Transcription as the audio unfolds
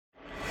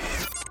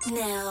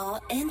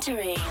Now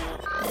entering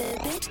the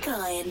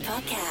Bitcoin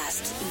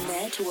Podcast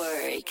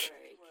Network.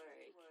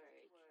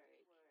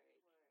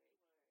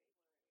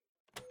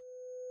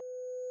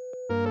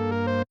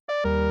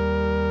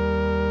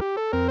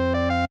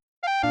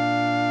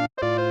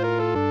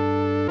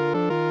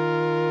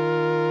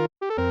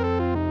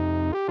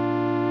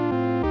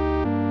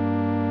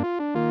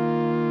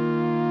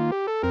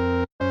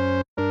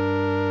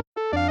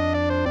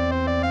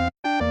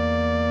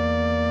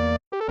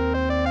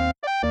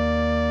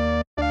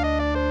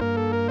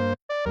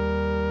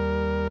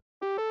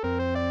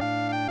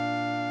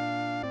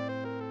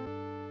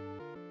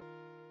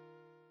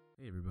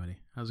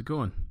 How's it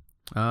going?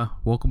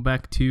 Welcome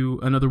back to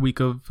another week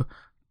of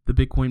the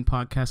Bitcoin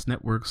Podcast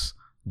Network's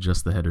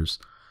Just the Headers.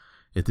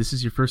 If this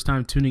is your first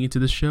time tuning into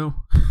this show,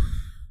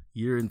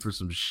 you're in for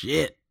some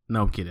shit.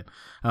 No, I'm kidding.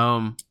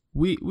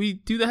 We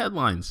do the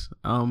headlines.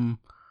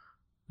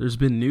 There's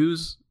been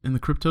news in the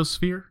crypto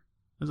sphere,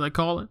 as I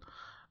call it.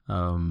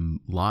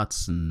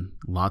 Lots and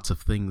lots of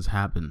things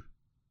happen,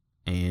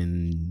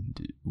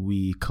 and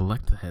we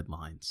collect the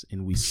headlines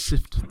and we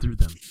sift through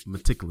them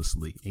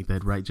meticulously. Ain't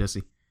that right,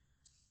 Jesse?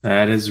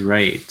 That is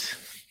right.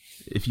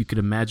 If you could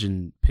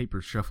imagine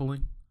paper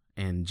shuffling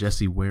and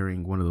Jesse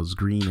wearing one of those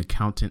green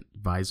accountant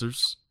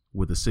visors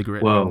with a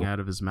cigarette hanging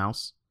out of his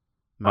mouth.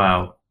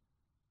 Wow.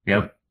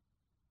 Yep.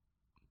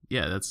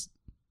 Yeah, that's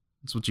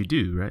what you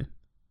do, right?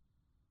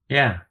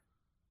 Yeah.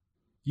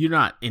 You're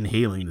not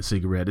inhaling the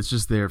cigarette. It's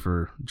just there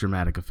for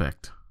dramatic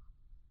effect.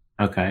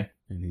 Okay.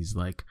 And he's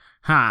like,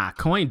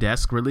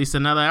 CoinDesk released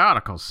another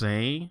article,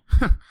 say.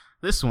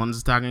 This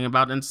one's talking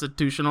about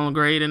institutional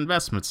grade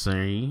investments,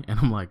 say. And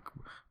I'm like,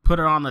 put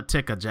it on the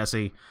ticker,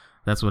 Jesse.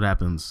 That's what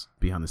happens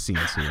behind the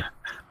scenes here.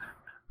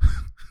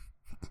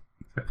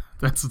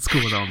 That's what's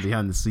going on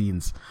behind the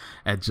scenes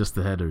at Just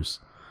the Headers.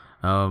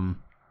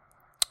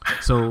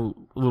 So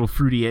a little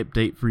fruity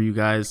update for you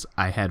guys.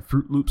 I had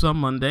Fruit Loops on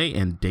Monday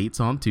and dates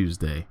on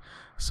Tuesday.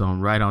 So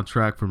I'm right on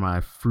track for my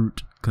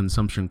fruit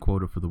consumption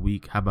quota for the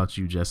week. How about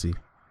you, Jesse?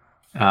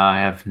 I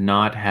have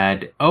not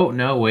had... Oh,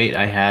 no, wait.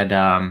 I had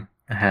a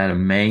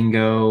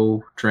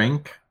mango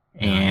drink.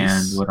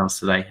 Nice. And what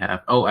else did I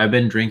have? Oh, I've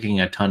been drinking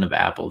a ton of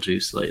apple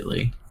juice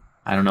lately.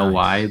 I don't know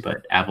why,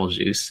 but apple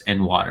juice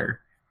and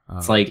water.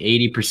 It's like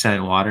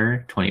 80%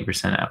 water,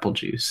 20% apple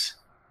juice.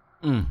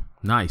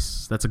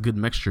 Nice. That's a good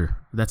mixture.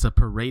 That's a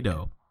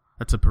Pareto.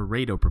 That's a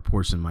Pareto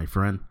proportion, my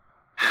friend.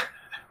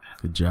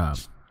 Good job.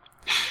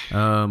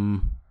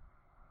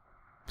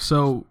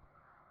 So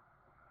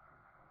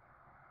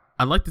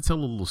I'd like to tell a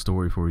little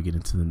story before we get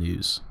into the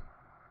news.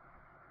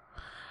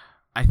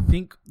 I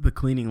think the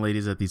cleaning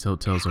ladies at these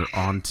hotels are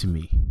on to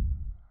me.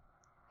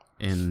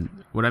 And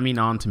what I mean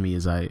on to me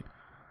is I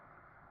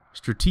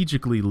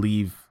strategically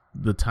leave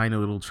the tiny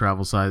little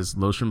travel size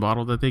lotion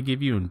bottle that they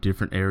give you in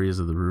different areas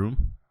of the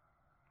room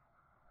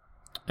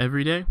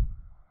every day.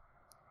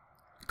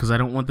 Because I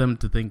don't want them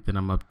to think that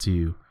I'm up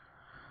to,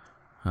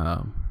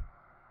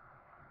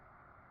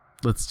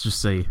 let's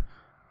just say,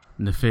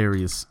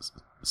 nefarious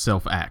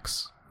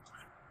self-acts.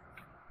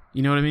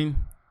 You know what I mean?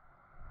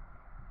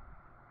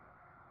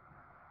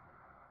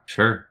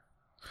 Sure.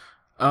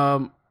 I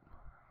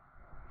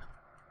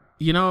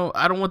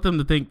don't want them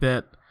to think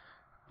that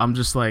I'm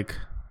just like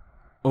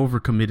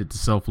overcommitted to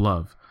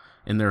self-love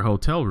in their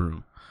hotel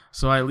room.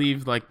 So I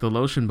leave like the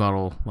lotion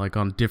bottle like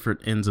on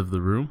different ends of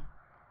the room.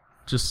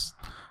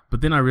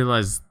 But then I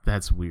realize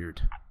that's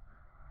weird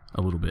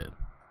a little bit.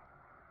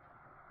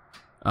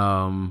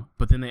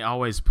 But then they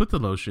always put the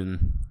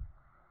lotion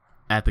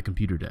at the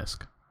computer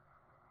desk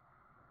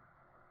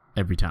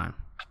every time.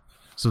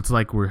 So it's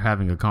like we're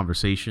having a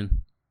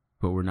conversation,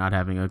 but we're not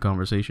having a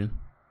conversation.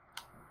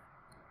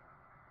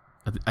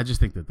 I just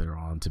think that they're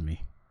on to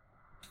me.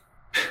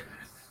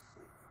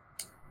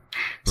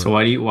 So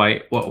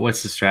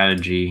what's the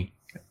strategy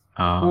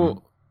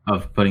of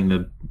putting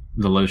the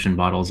lotion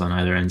bottles on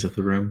either ends of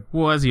the room?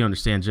 Well, as you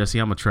understand, Jesse,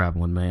 I'm a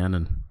traveling man,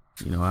 and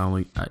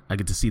I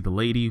get to see the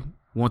lady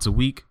once a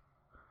week.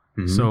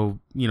 Mm-hmm.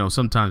 So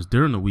sometimes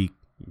during the week,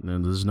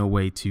 there's no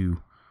way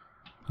to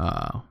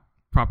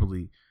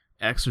properly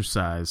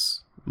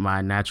exercise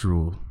my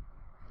natural,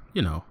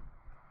 you know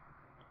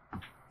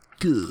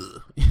what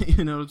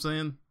I'm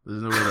saying?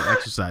 There's no way to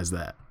exercise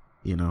that,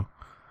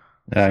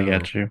 I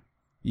got you.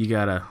 You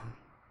gotta.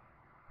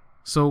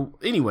 So,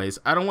 anyways,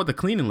 I don't want the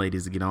cleaning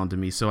ladies to get on to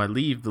me, so I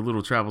leave the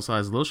little travel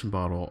size lotion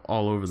bottle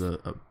all over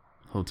the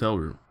hotel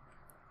room.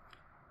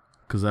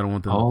 Because I don't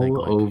want them to think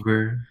all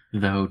over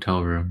the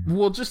hotel room.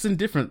 Well, just in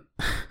different.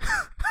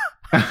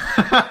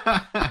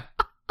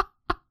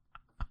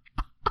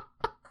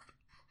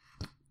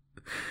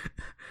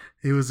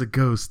 It was a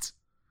ghost.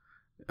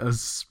 A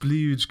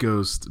splooge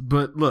ghost.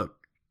 But look,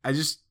 I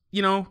just,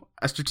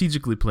 I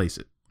strategically place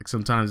it. Like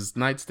sometimes it's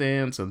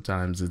nightstand,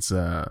 sometimes it's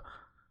the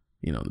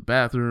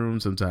bathroom,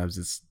 sometimes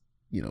it's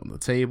the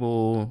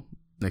table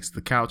next to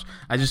the couch.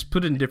 I just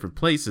put it in different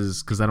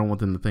places because I don't want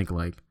them to think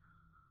like,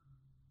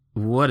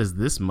 what is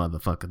this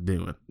motherfucker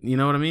doing? You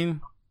know what I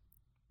mean?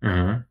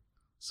 Mm-hmm.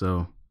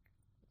 So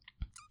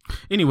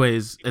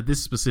Anyways, at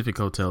this specific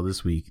hotel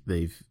this week,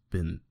 they've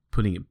been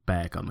putting it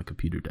back on the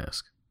computer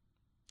desk.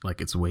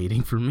 Like it's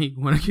waiting for me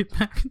when I get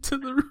back into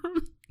the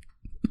room.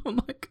 I'm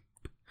like,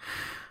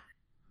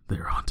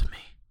 they're on to me.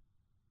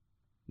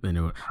 They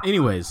know it.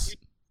 Anyways,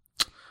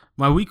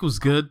 my week was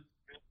good.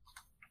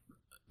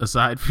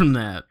 Aside from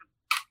that.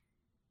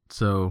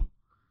 So,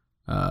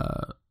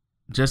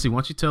 Jesse, why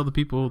don't you tell the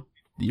people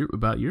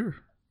about your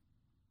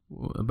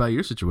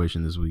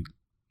situation this week?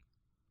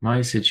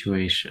 My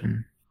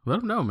situation. Let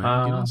them know,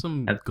 man. Give them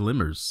some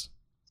glimmers.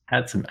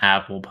 Had some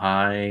apple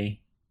pie.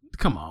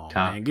 Come on,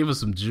 man. Give us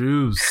some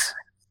juice.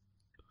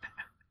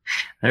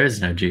 There is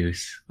no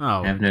juice.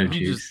 Oh, I have no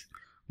juice.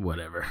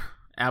 Whatever.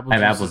 Apple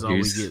juice is all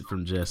we get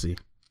from Jesse.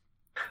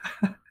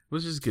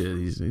 Which is good.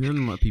 He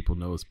doesn't let people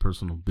know his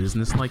personal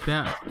business like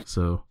that.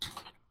 So,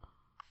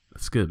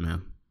 that's good,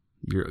 man.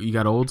 You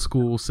got an old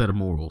school set of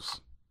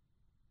morals.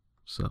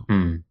 So,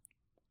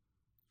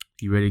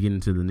 You ready to get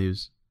into the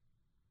news?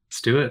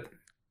 Let's do it.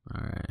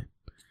 All right.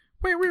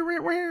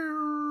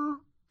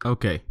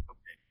 Okay.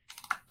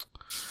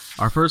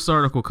 Our first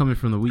article coming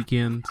from the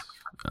weekend.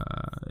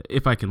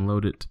 If I can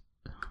load it.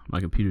 My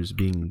computer's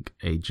being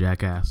a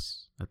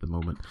jackass at the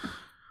moment.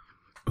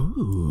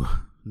 Ooh,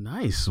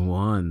 nice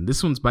one.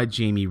 This one's by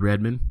Jamie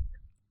Redman.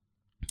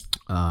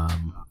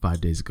 5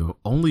 days ago.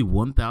 Only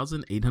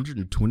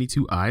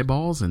 1,822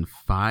 eyeballs in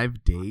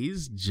 5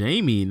 days?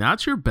 Jamie,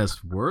 not your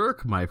best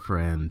work, my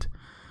friend.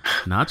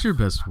 Not your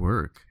best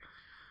work.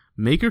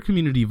 Maker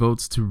community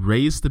votes to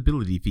raise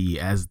stability fee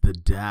as the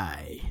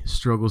DAI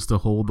struggles to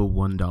hold the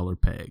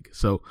 $1 peg.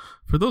 So,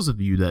 for those of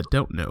you that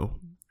don't know,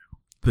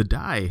 the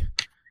DAI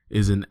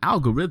is an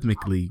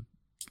algorithmically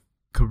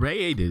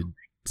created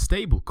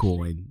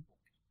stablecoin,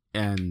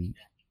 and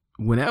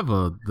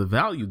whenever the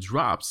value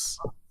drops,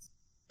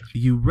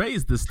 you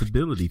raise the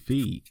stability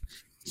fee.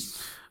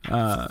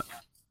 That's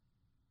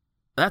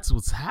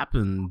what's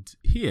happened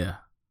here.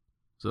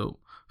 So,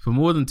 for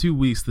more than 2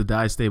 weeks, the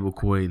DAI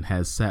stablecoin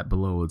has sat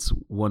below its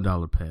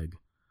 $1 peg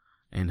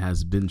and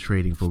has been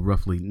trading for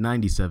roughly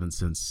 97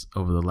 cents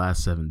over the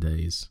last 7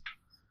 days.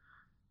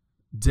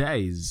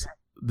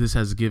 This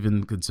has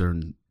given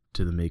concern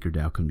to the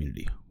MakerDAO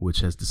community, which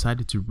has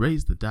decided to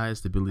raise the DAI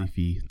stability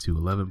fee to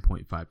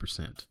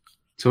 11.5%.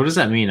 So what does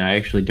that mean? I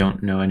actually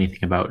don't know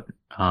anything about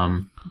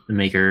the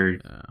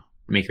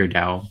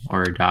MakerDAO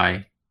or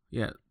DAI.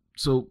 Yeah,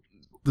 so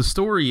the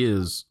story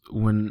is,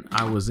 when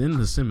I was in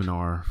the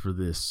seminar for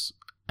this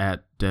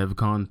at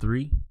DevCon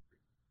 3,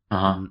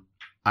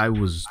 I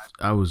was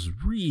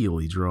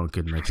really drunk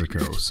in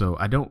Mexico, so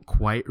I don't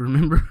quite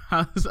remember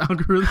how this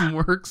algorithm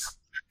works.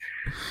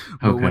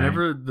 But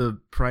whenever the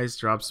price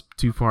drops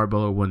too far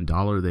below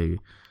 $1,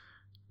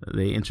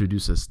 they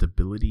introduce a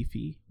stability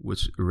fee,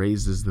 which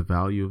raises the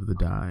value of the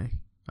DAI.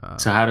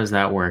 So how does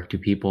that work? Do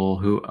people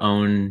who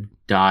own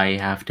DAI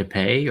have to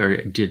pay,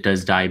 or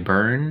does DAI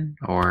burn,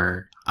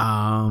 or?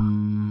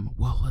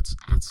 Well,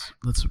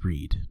 let's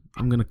read.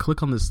 I'm gonna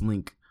click on this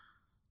link.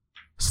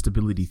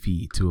 Stability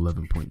fee to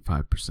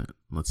 11.5%.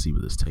 Let's see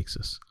where this takes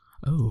us.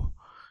 Oh,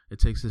 it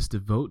takes us to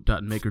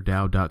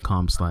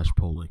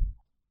vote.makerdao.com/polling.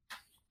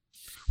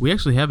 We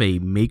actually have a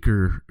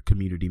Maker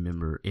community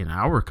member in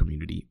our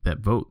community that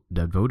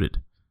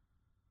voted.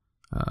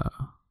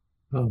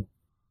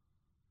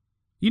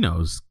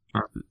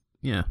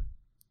 Yeah.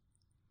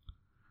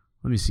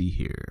 Let me see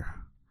here.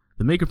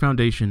 The Maker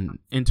Foundation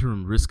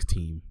Interim Risk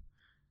Team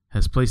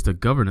has placed a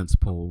governance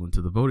poll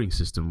into the voting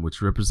system,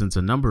 which represents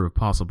a number of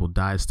possible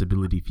DAI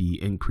stability fee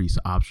increase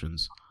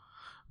options.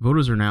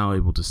 Voters are now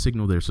able to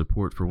signal their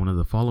support for one of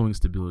the following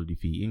stability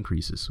fee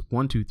increases: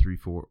 1, 2, 3,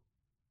 4%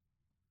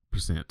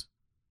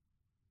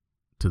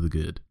 to the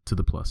good, to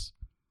the plus.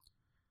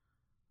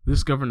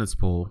 This governance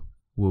poll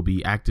will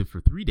be active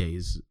for 3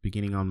 days,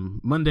 beginning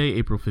on Monday,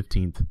 April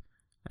 15th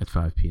at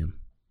 5 p.m.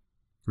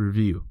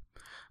 Review.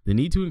 The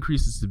need to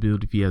increase the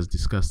stability fee was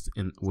discussed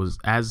in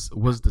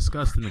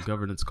the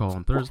governance call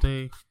on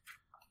Thursday.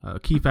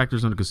 Key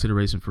factors under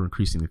consideration for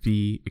increasing the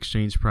fee: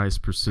 exchange price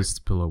persists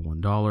below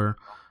 $1,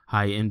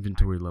 high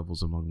inventory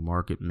levels among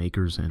market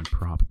makers and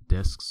prop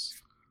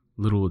desks,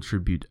 little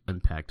attribute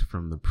impact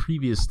from the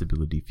previous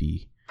stability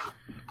fee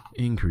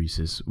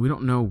increases. We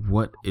don't know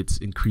what it's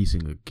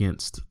increasing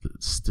against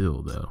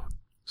still, though.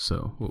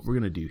 So what we're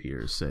going to do here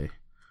is say,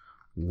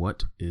 we're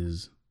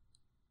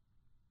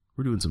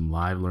doing some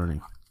live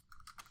learning.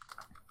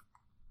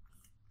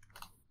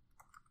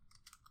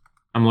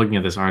 I'm looking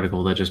at this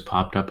article that just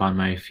popped up on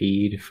my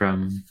feed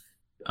from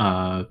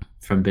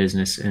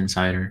Business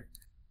Insider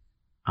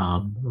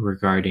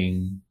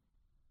regarding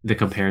the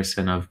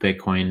comparison of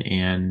Bitcoin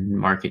and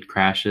market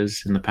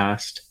crashes in the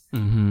past.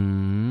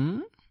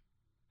 Mm-hmm.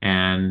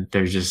 And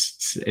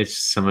it's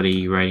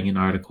somebody writing an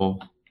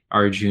article,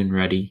 Arjun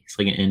Reddy. He's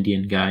like an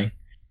Indian guy.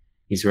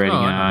 He's writing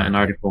an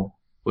article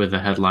with a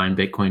headline: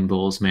 Bitcoin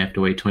bulls may have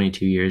to wait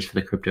 22 years for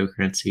the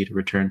cryptocurrency to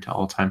return to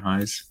all-time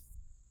highs.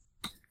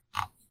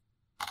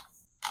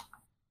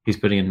 He's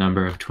putting a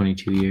number of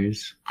 22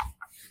 years.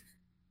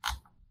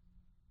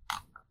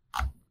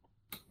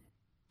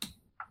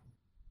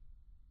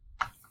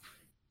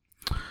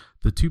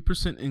 The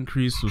 2%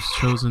 increase was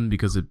chosen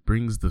because it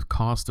brings the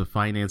cost of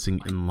financing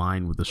in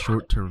line with the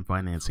short-term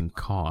financing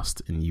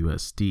cost in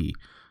USD,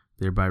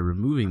 thereby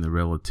removing the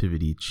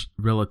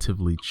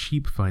relatively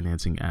cheap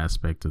financing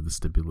aspect of the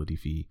stability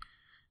fee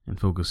and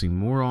focusing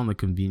more on the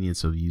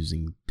convenience of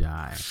using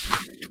DAI.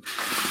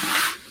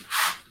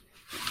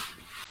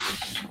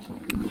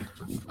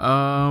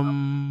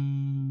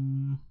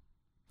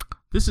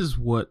 This is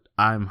what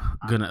I'm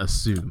gonna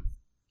assume.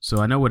 So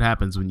I know what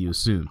happens when you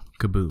assume.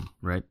 Kaboom,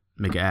 right?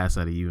 Make an ass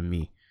out of you and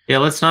me. Yeah,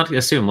 let's not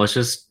assume. Let's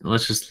just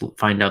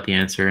find out the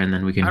answer, and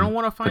then we can. I don't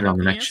want to find out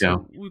the next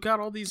answer. show. We got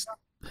all these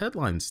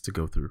headlines to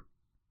go through.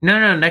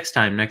 No. Next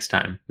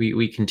time.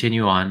 We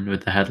continue on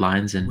with the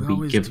headlines, and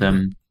we give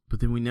them. That, but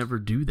then we never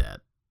do that.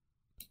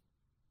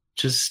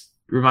 Just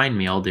remind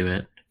me. I'll do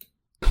it.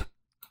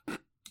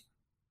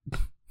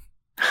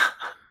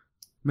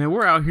 Man,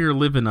 we're out here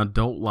living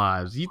adult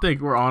lives. You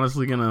think we're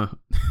honestly gonna?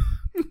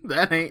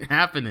 That ain't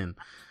happening.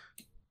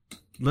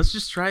 Let's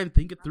just try and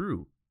think it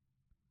through.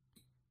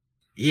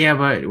 Yeah,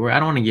 but I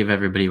don't want to give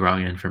everybody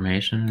wrong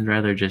information. I'd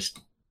rather just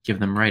give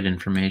them right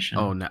information.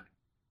 Oh, no.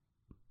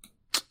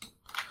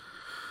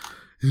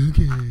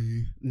 Okay.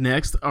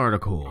 Next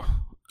article.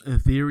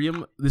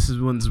 Ethereum. This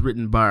one's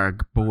written by our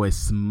boy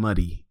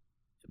Smutty.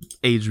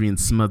 Adrian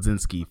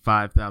Smudzinski.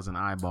 5,000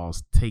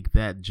 eyeballs. Take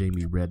that,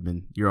 Jamie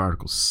Redmond. Your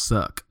articles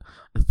suck.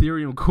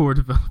 Ethereum core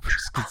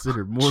developers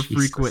consider more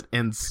frequent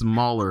and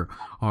smaller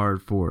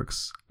hard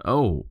forks.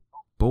 Oh,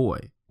 boy.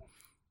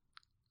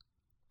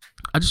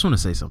 I just want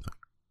to say something.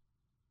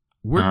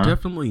 We're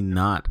definitely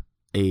not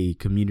a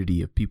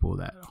community of people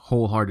that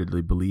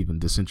wholeheartedly believe in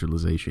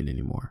decentralization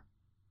anymore.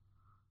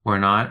 We're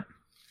not?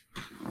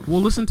 Well,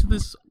 listen to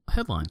this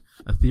headline.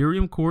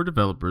 Ethereum core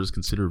developers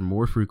consider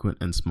more frequent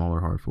and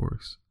smaller hard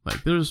forks.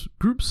 Like, there's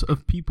groups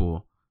of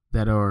people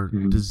that are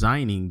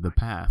designing the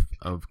path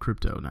of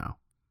crypto now.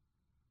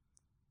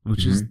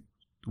 Which is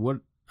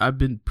what I've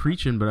been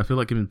preaching, but I feel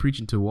like I've been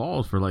preaching to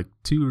walls for like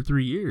 2 or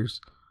 3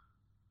 years.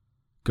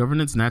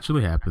 Governance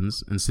naturally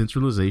happens, and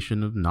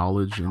centralization of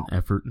knowledge and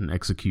effort and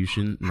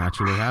execution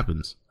naturally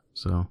happens.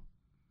 So,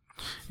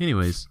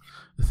 anyways,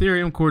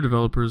 Ethereum core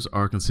developers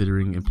are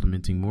considering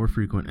implementing more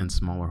frequent and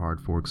smaller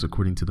hard forks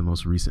according to the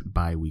most recent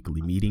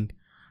bi-weekly meeting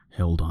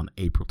held on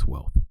April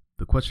 12th.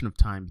 The question of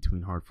time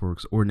between hard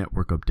forks or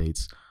network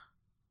updates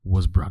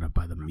was brought up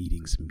by the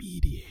meeting's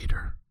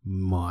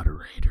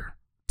moderator,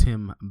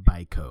 Tim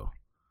Baiko.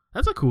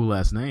 That's a cool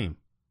last name.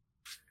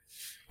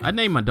 I'd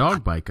name my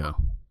dog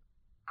Baiko.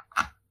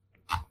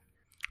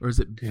 Or is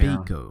it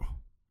Baiko?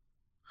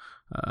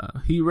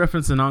 He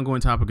referenced an ongoing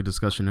topic of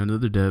discussion.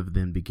 Another dev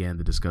then began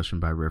the discussion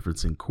by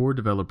referencing core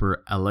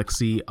developer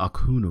Alexei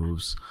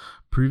Akunov's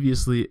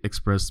previously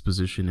expressed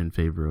position in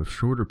favor of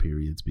shorter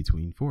periods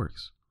between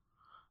forks.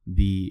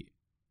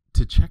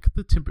 To check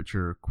the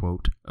temperature,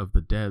 quote, of the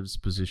dev's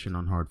position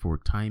on hard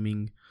fork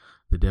timing,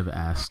 the dev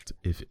asked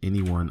if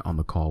anyone on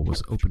the call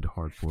was open to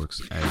hard forks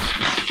as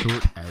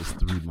short as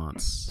 3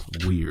 months.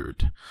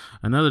 Weird.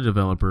 Another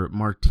developer,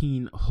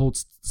 Martin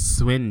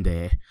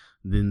Holtzwende,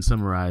 then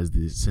summarized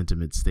the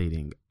sentiment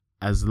stating,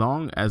 as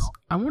long as...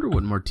 I wonder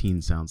what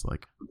Martin sounds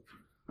like.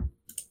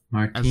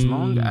 Martin. As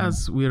long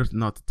as we're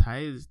not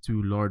tied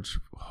to large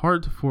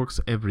hard forks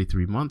every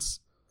 3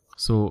 months.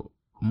 So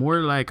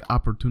more like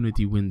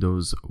opportunity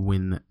windows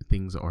when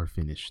things are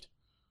finished.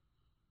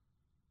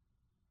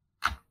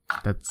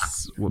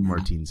 That's what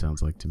Martin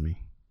sounds like to me.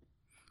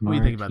 What do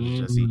you think about this,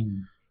 Jesse?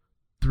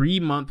 3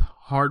 month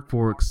hard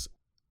forks.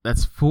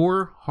 That's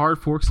 4 hard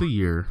forks a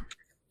year.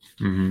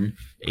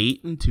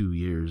 8 in 2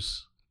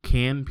 years.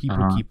 Can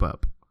people keep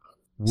up?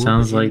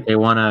 Sounds like they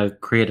want to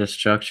create a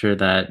structure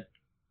that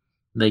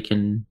they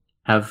can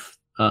have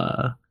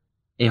a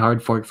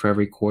hard fork for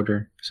every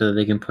quarter so that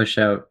they can push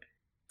out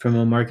from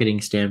a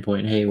marketing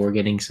standpoint, hey, we're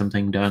getting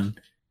something done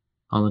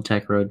on the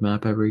tech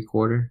roadmap every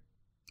quarter.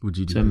 Would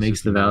you do so it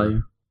makes the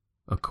value.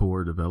 A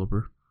core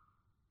developer?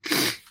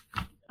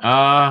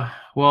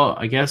 Well,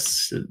 I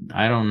guess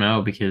I don't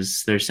know,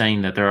 because they're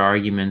saying that there are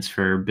arguments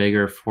for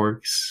bigger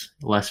forks,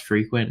 less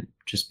frequent,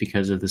 just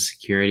because of the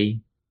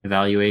security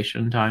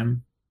evaluation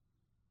time.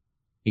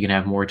 You can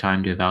have more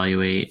time to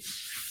evaluate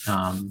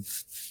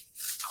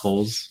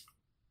holes,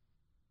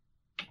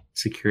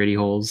 security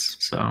holes.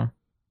 So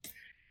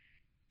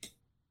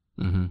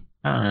I don't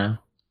know.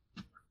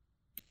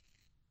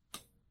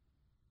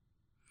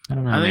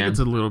 I think it's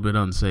a little bit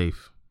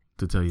unsafe,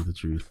 to tell you the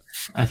truth.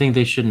 I think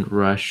they shouldn't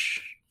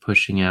rush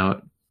pushing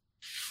out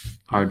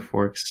hard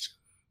forks.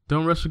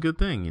 Don't rush a good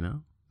thing, you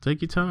know.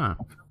 Take your time.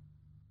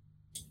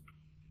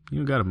 You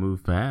don't got to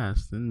move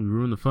fast, then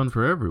ruin the fun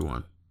for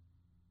everyone.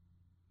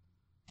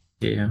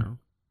 Yeah. You know?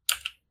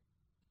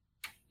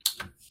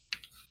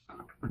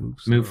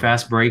 Move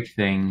fast, break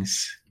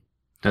things.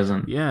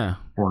 Doesn't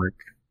work.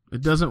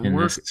 It doesn't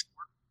work.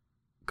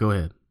 Go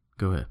ahead.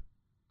 It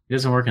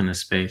doesn't work in this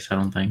space, I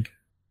don't think.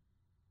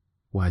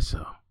 Why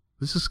so?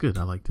 This is good.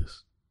 I like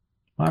this.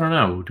 I don't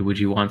know. Would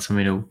you want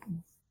somebody to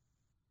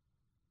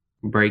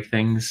break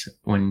things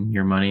when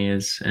your money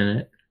is in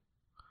it?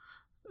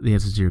 the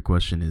answer to your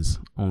question is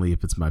only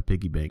if it's my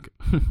piggy bank.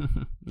 You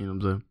know what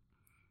I'm saying?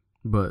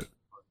 But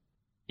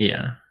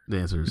yeah, the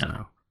answer is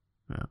no.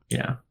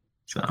 Yeah.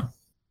 So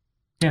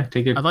yeah,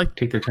 take their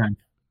time.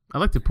 I'd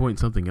like to point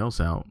something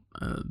else out.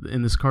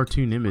 In this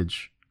cartoon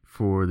image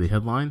for the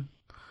headline,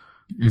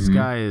 this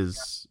guy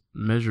is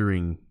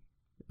measuring.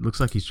 Looks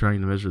like he's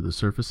trying to measure the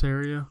surface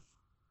area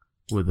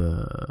with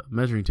a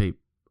measuring tape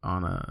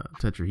on a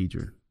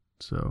tetrahedron.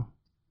 So,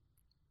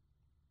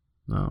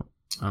 no,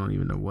 I don't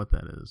even know what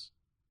that is.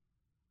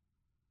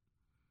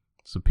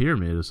 It's a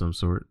pyramid of some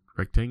sort,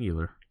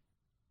 rectangular.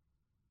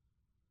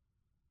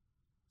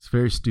 It's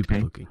very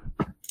stupid looking.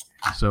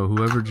 So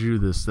whoever drew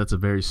this, that's a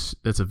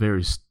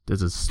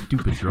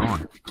stupid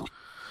drawing.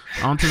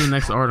 On to the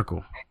next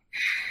article.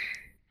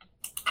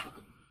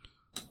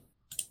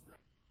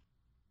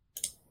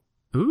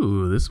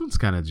 Ooh, this one's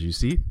kind of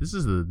juicy. This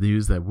is the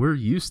news that we're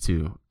used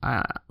to.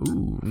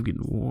 I'm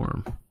getting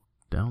warm.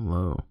 Down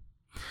low.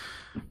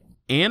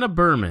 Anna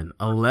Berman,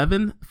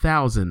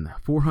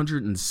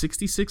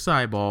 11,466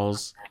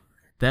 eyeballs.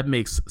 That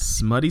makes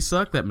Smutty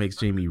suck. That makes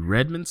Jamie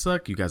Redmond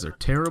suck. You guys are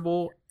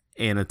terrible.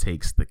 Anna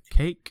takes the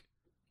cake.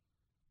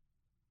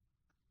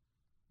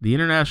 The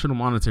International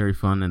Monetary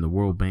Fund and the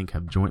World Bank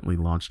have jointly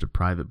launched a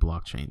private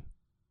blockchain,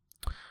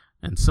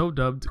 and so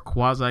dubbed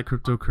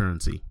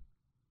quasi-cryptocurrency.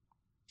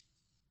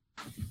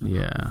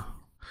 Yeah.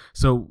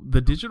 So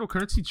the digital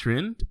currency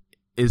trend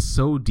is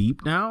so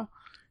deep now.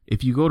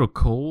 If you go to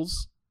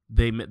Kohl's,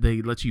 they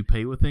let you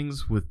pay with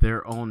things with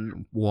their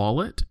own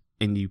wallet,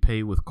 and you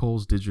pay with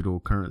Kohl's digital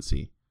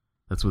currency.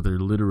 That's what they're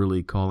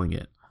literally calling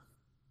it.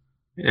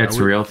 It's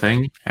a real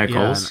thing at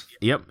Kohl's?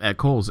 Yep, at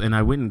Kohl's. And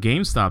I went in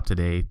GameStop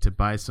today to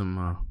buy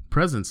some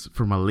presents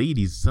for my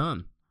lady's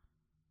son.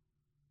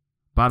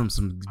 Bought him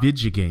some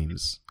video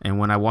games. And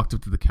when I walked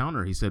up to the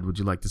counter, he said, "Would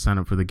you like to sign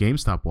up for the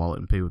GameStop wallet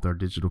and pay with our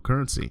digital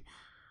currency?"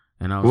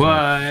 And I was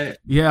like,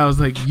 I was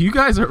like, you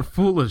guys are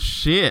full of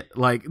shit.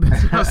 Like,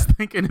 that's what I was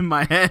thinking in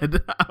my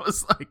head. I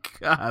was like,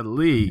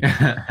 golly.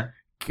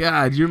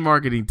 God, your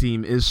marketing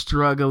team is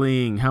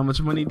struggling. How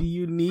much money do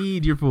you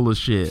need? You're full of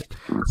shit.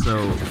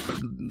 So,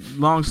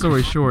 long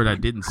story short, I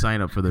didn't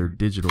sign up for their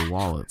digital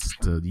wallets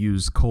to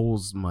use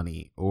Kohl's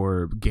money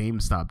or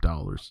GameStop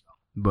dollars.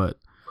 But,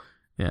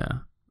 yeah.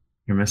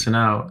 You're missing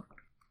out.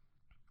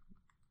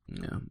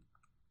 Yeah.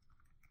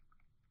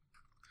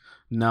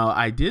 Now,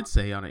 I did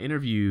say on an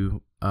interview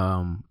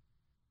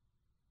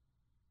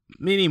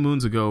many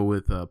moons ago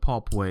with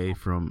Paul Pway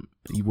from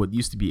what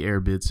used to be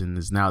Airbits and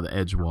is now the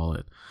Edge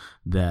wallet,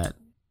 that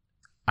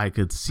I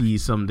could see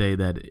someday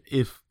that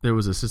if there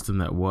was a system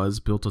that was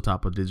built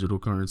atop a digital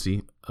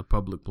currency, a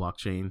public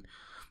blockchain,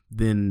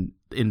 then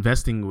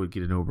investing would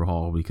get an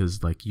overhaul,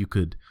 because like you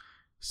could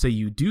say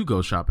you do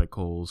go shop at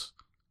Kohl's,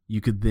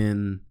 you could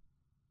then,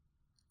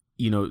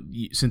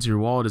 since your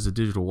wallet is a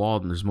digital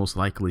wallet and there's most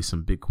likely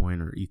some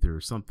Bitcoin or Ether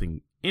or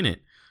something in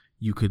it,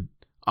 you could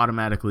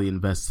automatically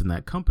invest in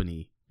that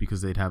company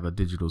because they'd have a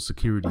digital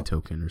security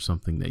token or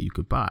something that you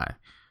could buy.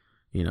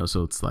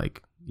 So it's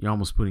like you're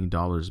almost putting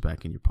dollars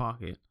back in your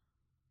pocket.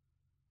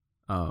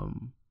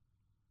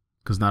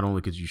 Because not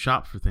only could you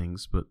shop for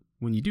things, but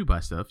when you do buy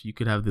stuff, you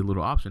could have the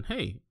little option,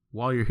 hey,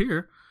 while you're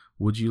here,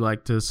 would you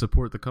like to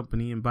support the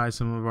company and buy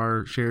some of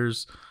our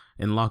shares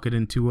and lock it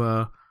into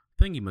a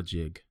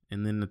thingy-majig?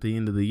 And then at the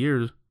end of the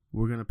year,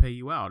 we're going to pay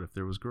you out if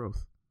there was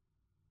growth.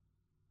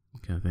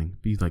 Kind of thing.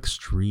 Be like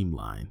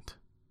streamlined.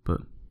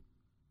 But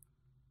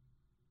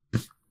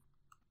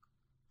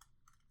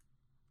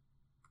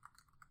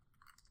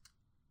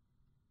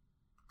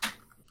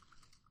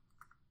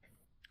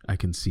I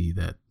can see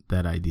that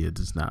idea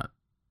does not,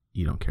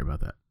 you don't care about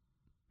that.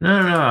 No.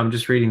 I'm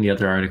just reading the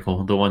other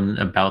article, the one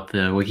about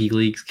the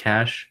WikiLeaks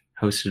cache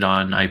hosted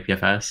on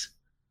IPFS.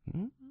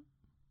 Mm-hmm.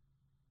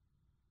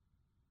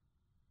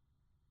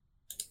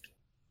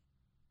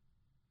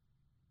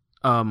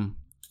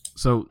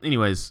 So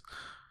anyways,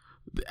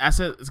 the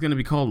asset is going to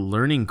be called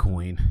Learning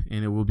Coin,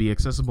 and it will be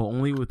accessible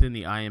only within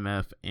the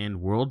IMF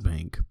and World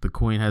Bank. The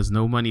coin has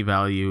no money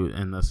value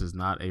and thus is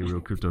not a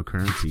real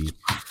cryptocurrency,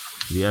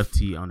 the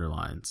FT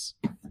underlines.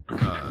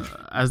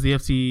 As the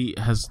FT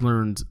has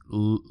learned,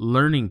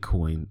 Learning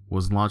Coin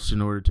was launched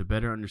in order to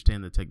better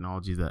understand the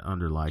technologies that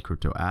underlie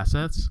crypto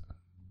assets.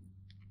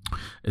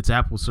 Its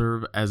app will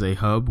serve as a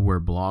hub where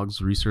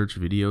blogs, research,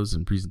 videos,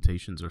 and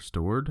presentations are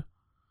stored.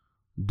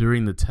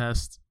 During the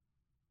test,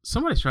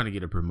 somebody's trying to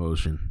get a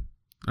promotion.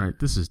 All right,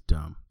 this is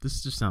dumb.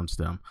 This just sounds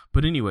dumb.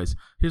 But anyways,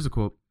 here's a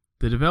quote.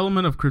 The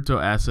development of crypto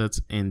assets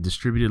and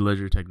distributed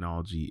ledger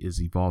technology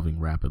is evolving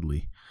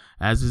rapidly,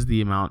 as is the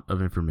amount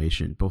of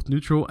information, both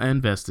neutral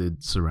and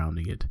vested,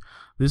 surrounding it.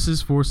 This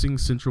is forcing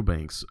central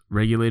banks,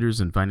 regulators,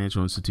 and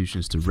financial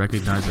institutions to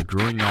recognize a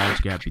growing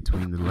knowledge gap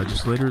between the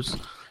legislators,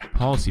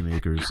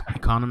 policymakers,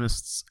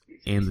 economists,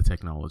 and the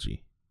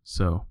technology.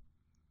 So,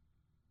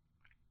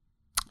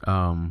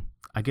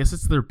 I guess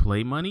it's their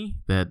play money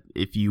that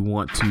if you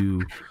want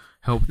to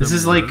help them. This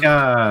is like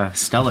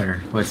Stellar,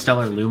 what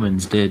Stellar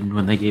Lumens did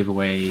when they gave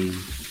away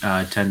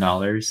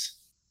 $10.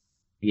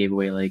 They gave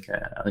away like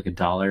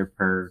 $1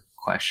 per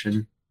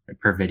question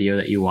per video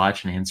that you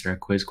watch and answer a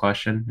quiz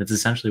question. That's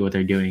essentially what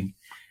they're doing.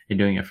 They're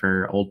doing it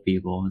for old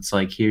people. It's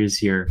like,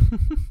 here's your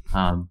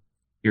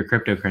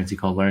cryptocurrency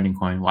called Learning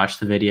Coin. Watch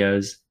the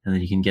videos, and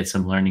then you can get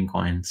some Learning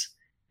Coins.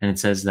 And it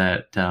says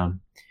that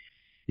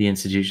the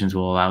institutions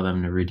will allow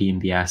them to redeem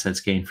the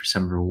assets gained for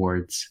some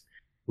rewards,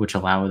 which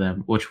will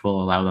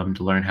allow them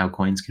to learn how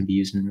coins can be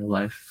used in real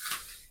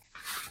life.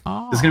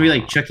 Oh. There's going to be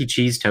like Chuck E.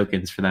 Cheese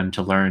tokens for them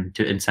to learn,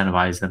 to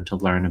incentivize them to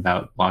learn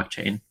about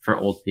blockchain for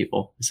old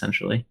people,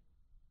 essentially.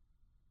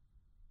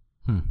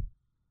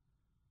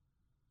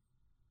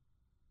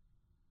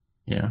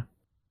 Yeah.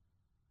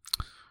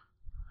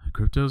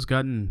 Crypto's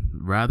gotten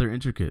rather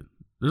intricate.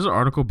 There's an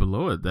article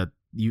below it that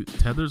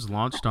Tether's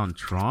launched on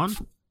Tron.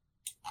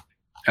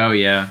 Oh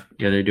yeah,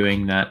 they're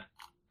doing that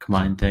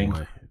combined thing.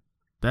 Boy.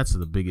 That's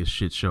the biggest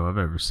shit show I've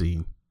ever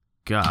seen.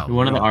 God.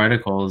 One of the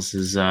articles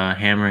is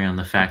hammering on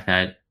the fact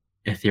that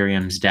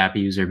Ethereum's DApp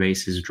user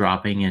base is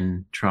dropping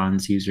and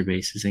Tron's user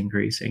base is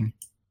increasing.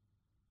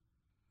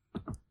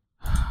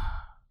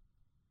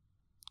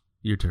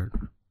 Your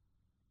turn.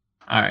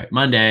 All right,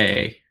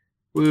 Monday.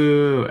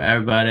 Woo,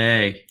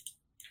 everybody.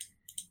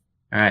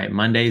 All right,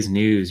 Monday's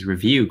news.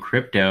 Review: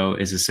 Crypto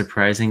is a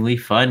surprisingly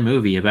fun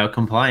movie about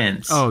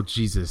compliance. Oh,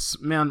 Jesus.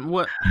 Man,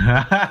 what?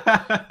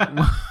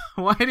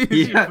 Why did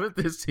you put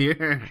this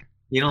here?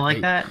 You don't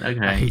like that?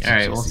 Okay. All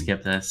right, we'll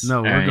skip this.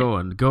 No, we're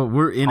going.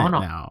 We're in it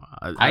now.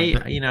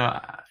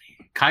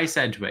 Kai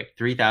Sedgwick,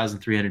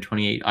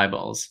 3,328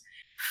 eyeballs.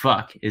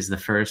 Fuck is the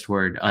first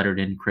word uttered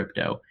in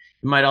crypto.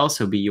 It might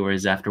also be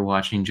yours after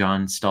watching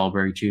John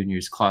Stolberg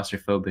Jr.'s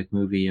claustrophobic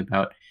movie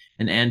about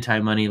an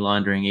anti-money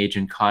laundering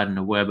agent caught in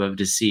a web of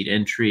deceit,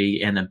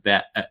 intrigue,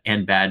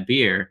 and bad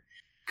beer.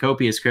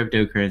 Copious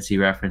cryptocurrency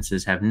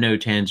references have no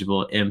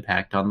tangible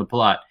impact on the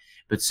plot,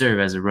 but serve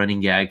as a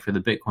running gag for the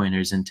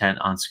Bitcoiners intent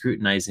on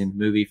scrutinizing the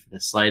movie for the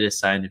slightest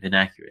sign of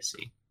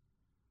inaccuracy.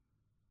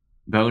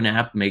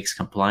 Bonap makes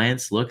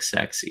compliance look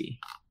sexy.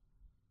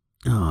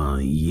 Oh,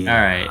 yeah.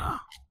 All right.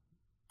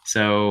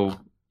 So,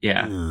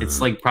 yeah, it's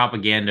like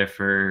propaganda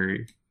for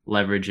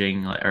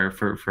leveraging or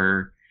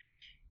for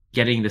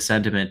getting the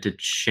sentiment to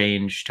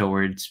change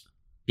towards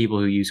people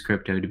who use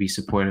crypto to be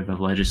supportive of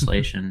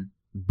legislation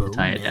to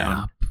tie it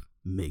down.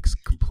 Makes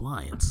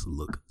compliance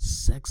look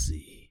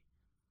sexy.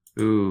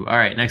 Ooh, all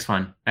right, next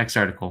one. Next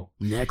article.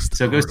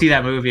 So go see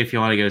that movie if you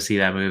want to go see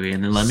that movie,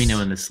 and then let me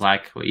know in the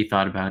Slack what you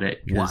thought about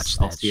it. Watch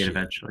I'll see it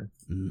eventually.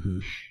 Mm-hmm.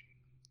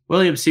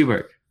 William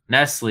Seberg,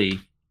 Nestle,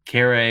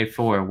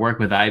 Kara4 work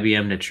with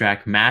IBM to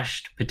track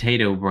mashed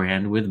potato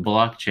brand with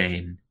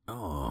blockchain.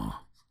 Oh.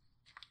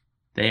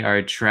 They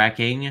are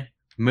tracking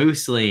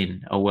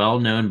Mousseline, a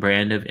well-known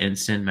brand of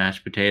instant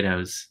mashed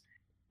potatoes.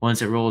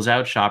 Once it rolls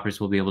out, shoppers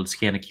will be able to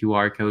scan a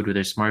QR code with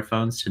their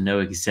smartphones to know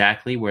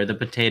exactly where the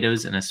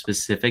potatoes in a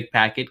specific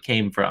packet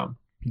came from,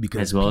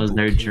 as well as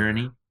their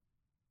journey.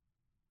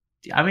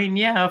 I mean,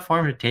 yeah,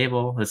 farm to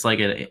table. It's like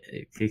a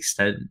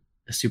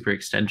super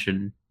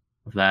extension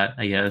of that,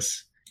 I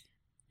guess.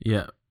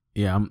 Yeah.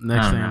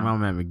 Next thing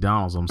I'm at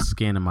McDonald's, I'm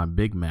scanning my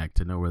Big Mac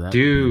to know where that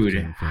dude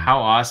came from. How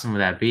awesome would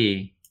that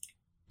be?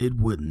 It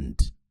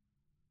wouldn't.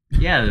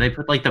 Yeah, they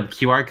put like the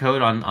QR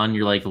code on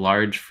your like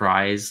large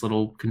fries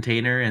little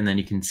container, and then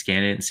you can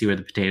scan it and see where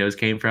the potatoes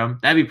came from.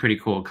 That'd be pretty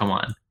cool. Come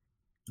on.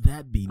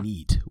 That'd be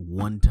neat.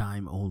 One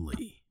time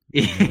only.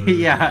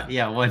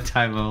 yeah, one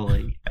time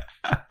only.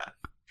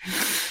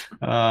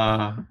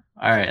 All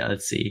right,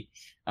 let's see.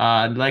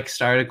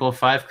 Next article: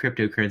 5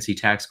 cryptocurrency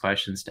tax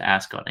questions to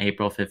ask on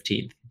April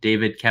 15th.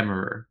 David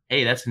Kemmerer.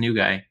 Hey, that's a new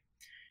guy.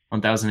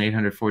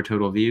 1,804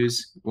 total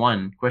views.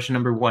 1. Question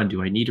number 1.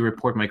 Do I need to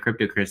report my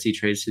cryptocurrency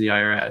trades to the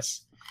IRS?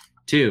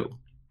 2.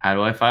 How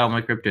do I file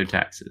my crypto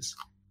taxes?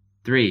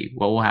 3.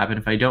 What will happen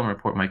if I don't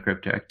report my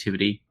crypto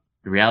activity?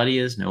 The reality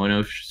is no one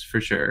knows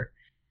for sure.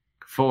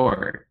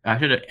 4.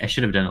 I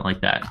should have done it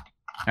like that.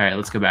 All right,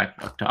 let's go back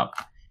up top.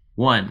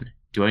 1.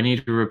 Do I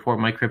need to report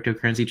my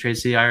cryptocurrency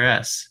trades to the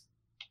IRS?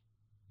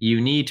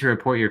 You need to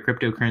report your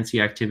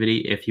cryptocurrency activity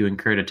if you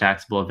incurred a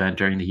taxable event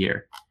during the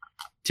year.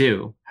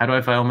 2. How do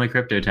I file my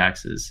crypto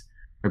taxes?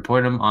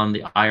 Report them on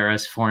the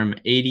IRS Form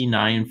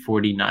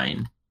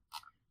 8949.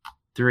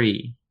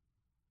 3.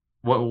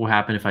 What will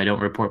happen if I don't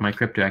report my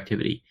crypto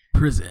activity?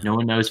 Prison. No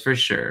one knows for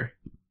sure.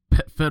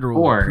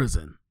 Federal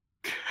prison.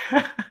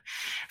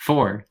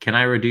 4. Can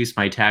I reduce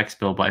my tax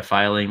bill by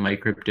filing my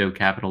crypto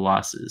capital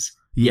losses?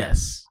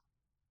 Yes.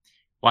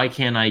 Why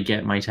can't I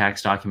get my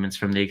tax documents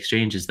from the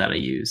exchanges that I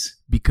use?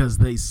 Because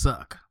they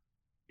suck.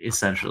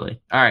 Essentially.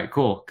 All right,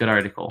 cool. Good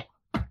article.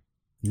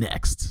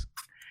 Next.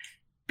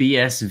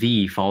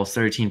 BSV falls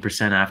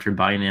 13% after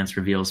Binance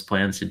reveals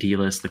plans to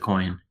delist the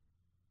coin.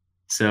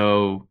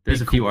 So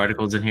there's a few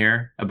articles in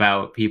here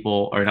about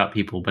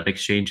but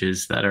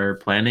exchanges that are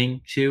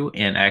planning to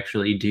and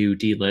actually do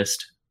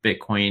delist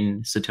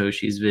Bitcoin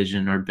Satoshi's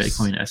Vision or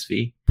Bitcoin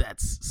SV.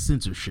 That's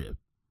censorship.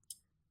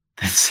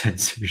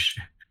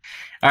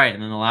 All right,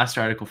 and then the last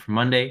article for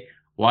Monday,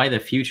 why the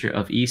future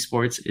of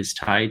esports is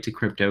tied to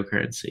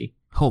cryptocurrency.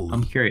 Holy.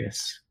 I'm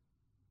curious.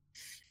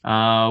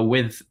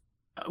 With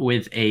at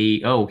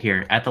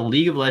the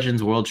League of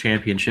Legends World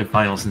Championship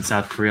Finals in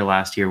South Korea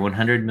last year,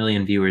 100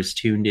 million viewers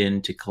tuned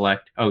in to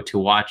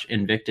watch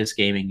Invictus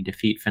Gaming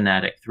defeat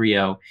Fnatic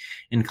 3-0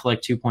 and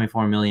collect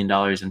 $2.4 million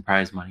in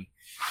prize money.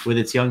 With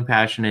its young,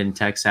 passionate, and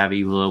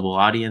tech-savvy global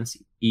audience,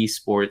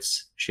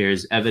 esports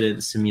shares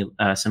evident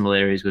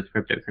similarities with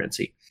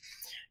cryptocurrency.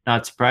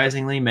 Not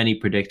surprisingly, many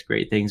predict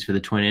great things for the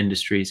twin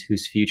industries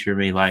whose future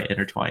may lie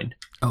intertwined.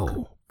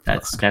 Oh,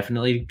 that's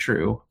definitely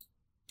true.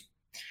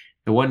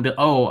 I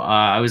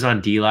was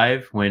on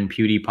DLive when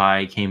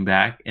PewDiePie came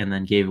back and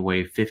then gave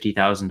away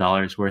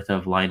 $50,000 worth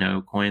of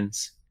Lino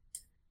coins.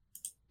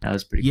 That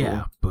was pretty cool.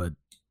 Yeah, but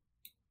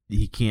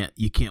you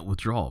can't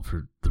withdraw it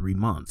for 3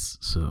 months.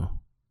 So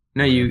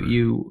no,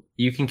 you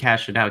can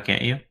cash it out,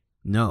 can't you?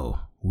 No,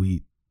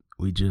 we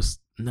just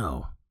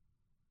no.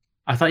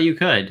 I thought you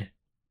could.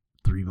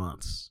 3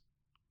 months.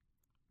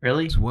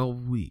 Really?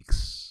 12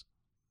 weeks.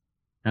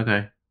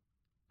 Okay.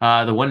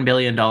 The $1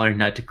 billion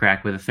nut to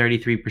crack with a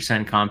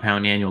 33%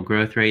 compound annual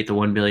growth rate, the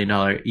 $1 billion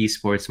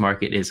esports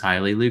market is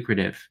highly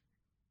lucrative.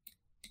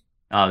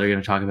 They're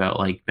going to talk about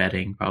like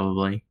betting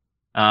probably.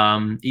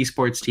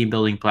 Esports team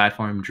building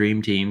platform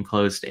Dream Team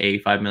closed a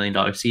 $5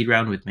 million seed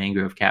round with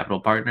Mangrove Capital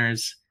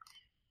Partners.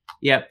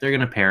 Yep, they're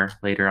going to pair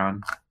later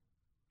on.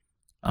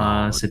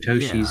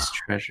 Satoshi's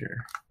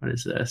Treasure. What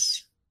is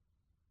this?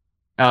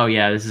 Oh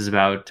yeah, this is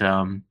about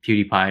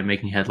PewDiePie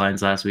making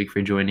headlines last week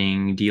for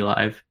joining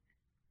DLive.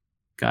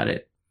 Got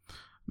it.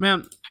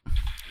 Man.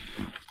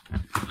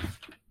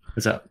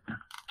 What's up?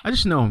 I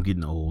just know I'm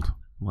getting old.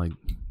 Like,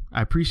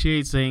 I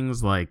appreciate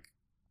things like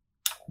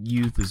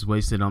youth is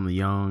wasted on the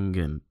young,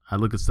 and I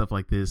look at stuff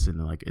like this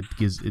and like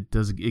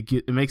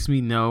it makes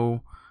me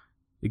know,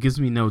 it gives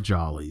me no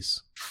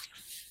jollies.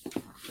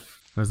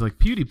 I was like,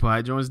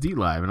 PewDiePie joins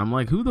DLive, and I'm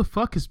like, who the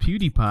fuck is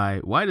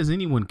PewDiePie? Why does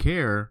anyone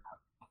care?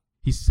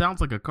 He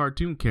sounds like a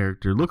cartoon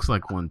character, looks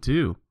like one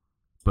too.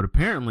 But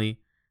apparently,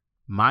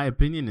 my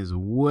opinion is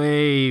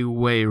way,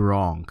 way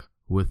wrong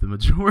with the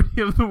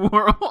majority of the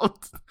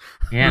world.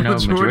 Yeah, the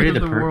majority of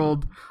the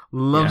world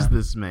loves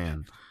this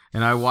man.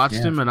 And I watched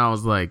him and I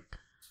was like,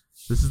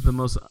 this is the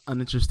most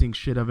uninteresting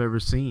shit I've ever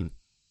seen.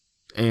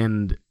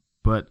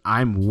 But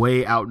I'm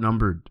way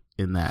outnumbered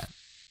in that.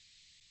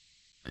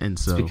 And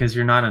so it's because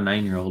you're not a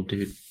 9-year-old,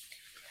 dude.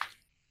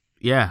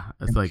 Yeah,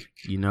 it's like,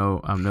 I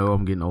know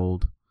I'm getting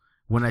old.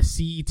 When I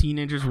see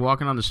teenagers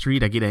walking on the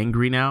street, I get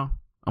angry now.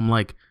 I'm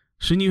like,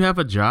 shouldn't you have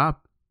a job?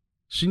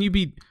 Shouldn't you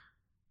be...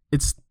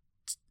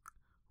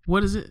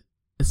 What is it?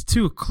 It's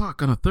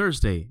 2:00 on a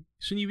Thursday.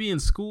 Shouldn't you be in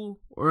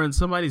school or in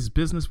somebody's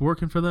business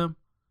working for them?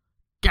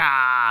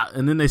 Gah!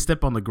 And then they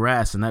step on the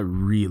grass, and that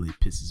really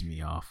pisses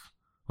me off.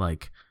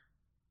 Like,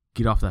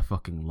 get off that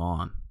fucking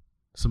lawn.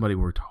 Somebody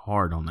worked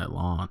hard on that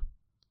lawn.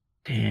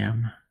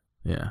 Damn.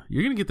 Yeah,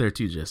 you're going to get there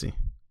too, Jesse.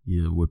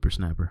 You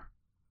whippersnapper.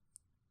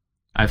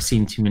 I've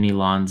seen too many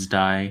lawns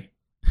die.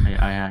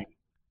 I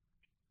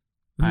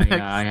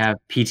have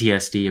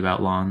PTSD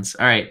about lawns.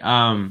 All right.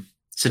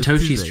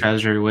 Satoshi's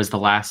Treasure was the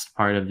last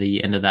part of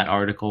the end of that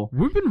article.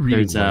 We've been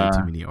reading way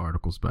too many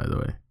articles, by the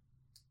way.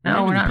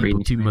 No, we're not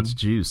reading too much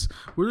juice.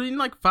 We're reading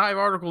like 5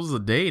 articles a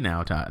day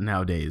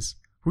nowadays.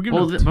 We're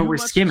giving but we're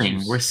skimming.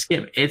 Juice. We're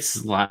skimming.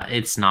 It's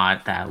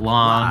not that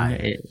long.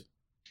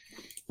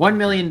 $1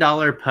 million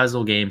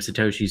puzzle game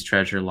Satoshi's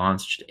Treasure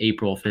launched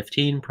April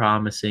 15,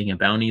 promising a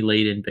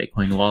bounty-laden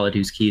Bitcoin wallet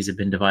whose keys have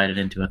been divided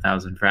into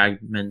 1,000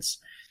 fragments,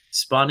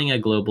 spawning a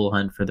global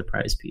hunt for the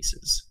prize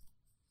pieces.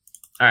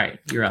 All right,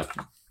 you're up.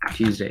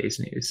 Tuesday's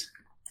news.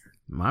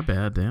 My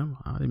bad, damn.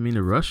 I didn't mean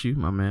to rush you,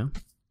 my man.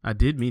 I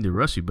did mean to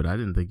rush you, but I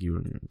didn't think you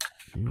were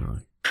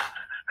like...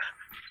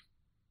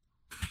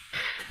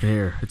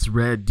 There, it's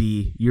red,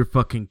 D. Your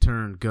fucking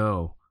turn.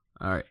 Go.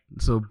 All right.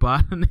 So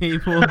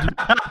bot-enabled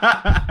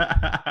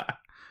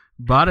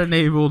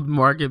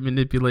market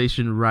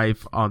manipulation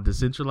rife on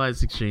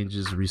decentralized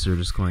exchanges,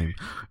 researchers claim.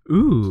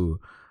 Ooh,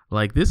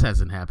 like this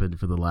hasn't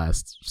happened for the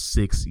last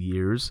 6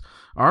 years.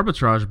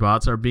 Arbitrage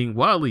bots are being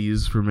widely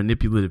used for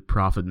manipulative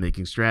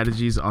profit-making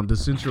strategies on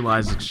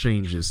decentralized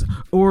exchanges,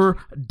 or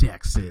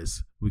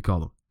DEXs. We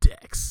call them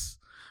DEX.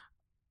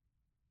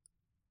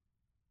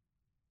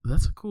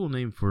 That's a cool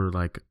name for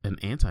like an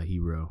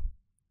anti-hero.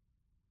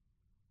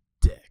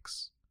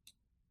 DEX.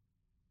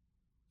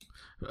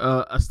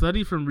 A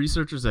study from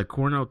researchers at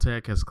Cornell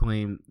Tech has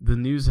claimed the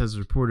news has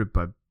reported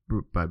by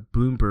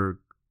Bloomberg.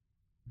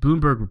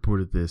 Bloomberg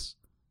reported this.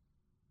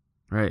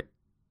 Right.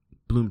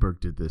 Bloomberg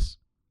did this.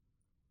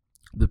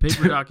 The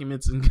paper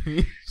documents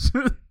engage.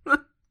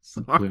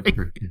 Sorry.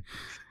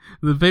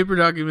 The paper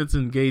documents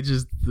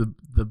engages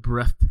the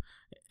breadth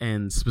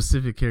and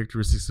specific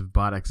characteristics of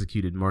bot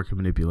executed market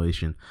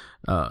manipulation.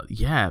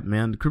 Yeah,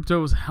 man,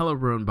 crypto was hella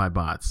ruined by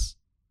bots.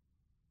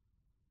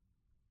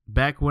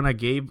 Back when I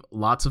gave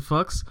lots of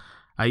fucks,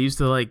 I used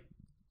to like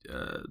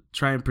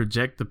try and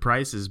project the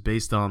prices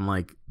based on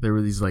like there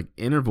were these like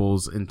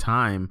intervals in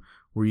time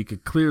where you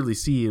could clearly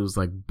see it was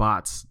like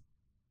bots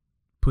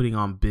putting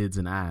on bids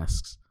and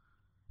asks.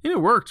 And it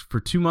worked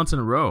for 2 months in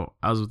a row.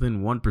 I was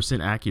within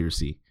 1%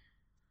 accuracy,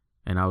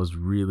 and I was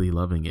really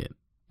loving it.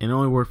 and it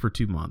only worked for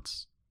 2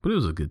 months, but it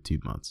was a good 2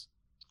 months.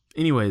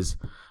 Anyways,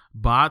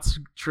 bots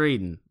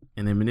trading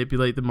and they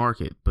manipulate the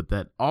market, but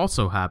that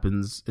also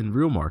happens in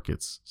real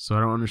markets. So I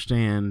don't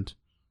understand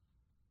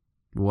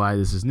why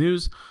this is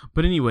news.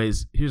 But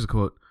anyways, here's a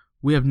quote.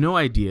 We have no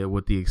idea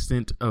what the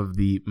extent of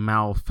the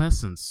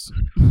malfeasance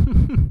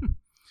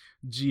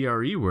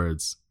GRE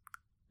words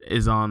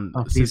is on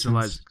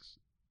centralized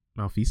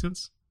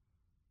malfeasance.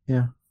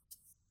 Yeah.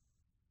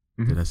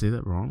 Mm-hmm. Did I say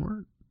that wrong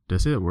word? Did I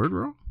say that word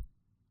wrong?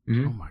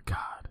 Mm-hmm. Oh my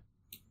God.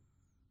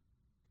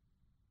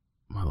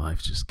 My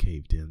life just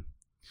caved in.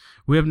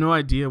 We have no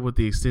idea what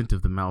the extent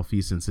of the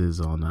malfeasance is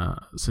on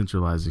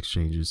centralized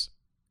exchanges.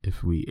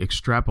 If we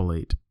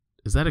extrapolate,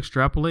 is that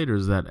extrapolate or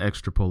is that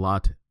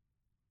extrapolate?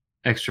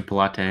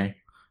 Extrapolate.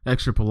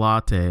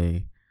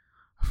 Extrapolate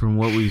from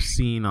what we've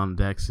seen on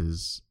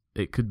dexes,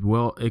 it could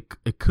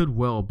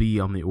well be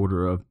on the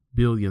order of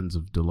billions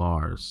of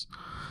dollars.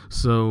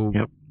 So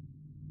yep.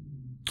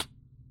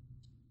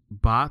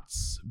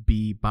 Bots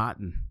be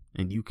botting,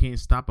 and you can't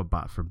stop a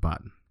bot from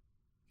botting.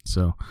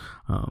 So,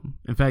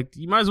 in fact,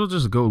 you might as well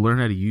just go learn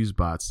how to use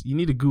bots. You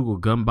need to Google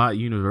Gumbot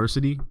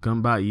University,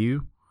 Gumbot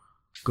U.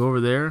 Go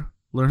over there,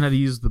 learn how to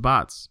use the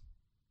bots.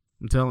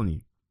 I'm telling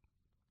you.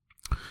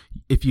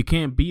 If you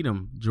can't beat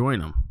them, join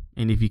them.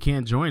 And if you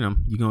can't join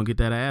them, you're going to get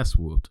that ass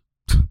whooped.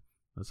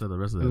 That's how the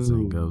rest of that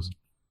saying goes.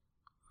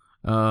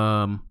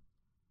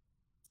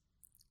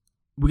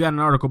 We got an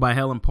article by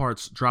Helen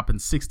Parts dropping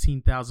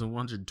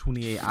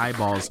 16,128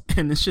 eyeballs,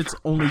 and this shit's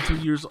only 2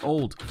 years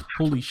old.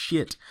 Holy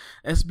shit.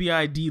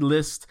 SBI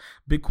delist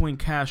Bitcoin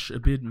Cash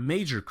amid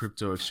major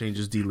crypto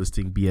exchanges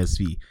delisting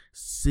BSV.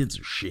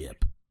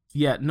 Censorship.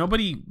 Yeah,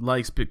 nobody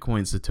likes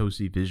Bitcoin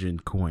Satoshi Vision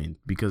coin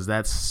because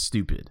that's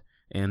stupid.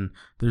 And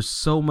there's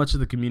so much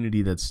of the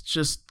community that's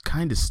just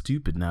kind of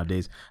stupid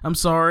nowadays. I'm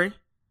sorry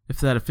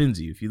if that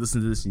offends you. If you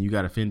listen to this and you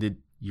got offended,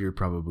 you're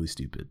probably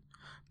stupid.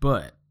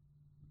 But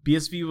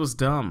BSV was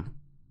dumb.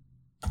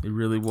 It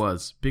really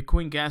was.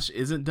 Bitcoin Cash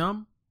isn't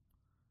dumb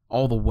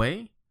all the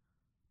way,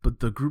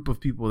 but the group of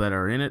people that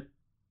are in it,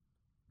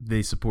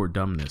 they support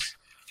dumbness.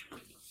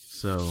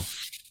 So,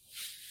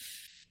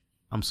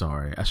 I'm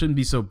sorry. I shouldn't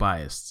be so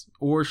biased.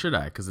 Or should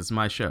I? Because it's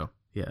my show.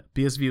 Yeah,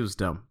 BSV was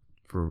dumb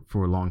for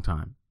a long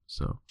time.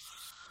 So,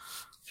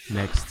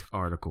 next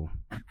article.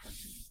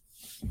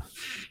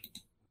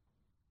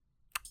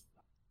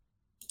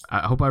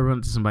 I hope I run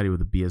into somebody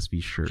with a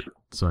BSV shirt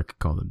so I could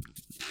call them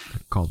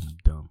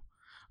dumb.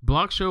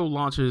 Blockshow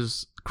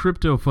launches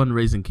crypto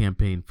fundraising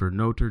campaign for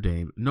Notre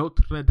Dame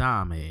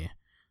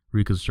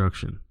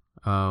reconstruction.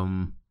 I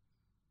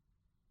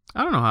don't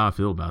know how I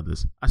feel about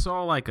this. I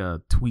saw like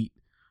a tweet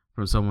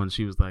from someone.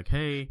 She was like,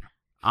 "Hey,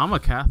 I'm a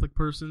Catholic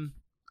person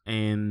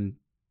and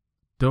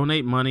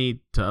donate money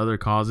to other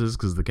causes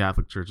because the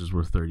Catholic Church is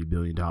worth $30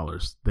 billion.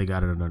 They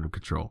got it under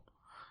control."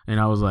 And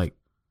I was like,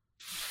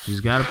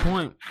 she's got a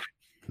point.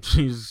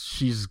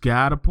 She's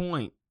got a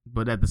point.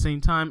 But at the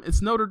same time,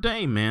 it's Notre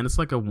Dame, man. It's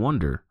like a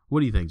wonder. What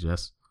do you think,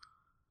 Jess?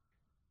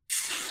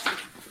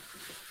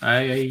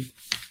 I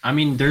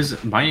mean, there's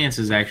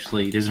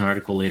an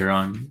article later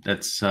on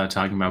that's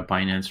talking about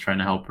Binance trying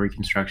to help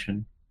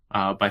reconstruction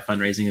by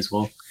fundraising as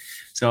well.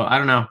 So I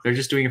don't know. They're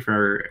just doing it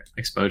for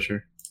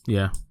exposure.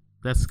 Yeah,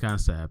 that's kind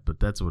of sad, but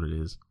that's what it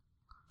is.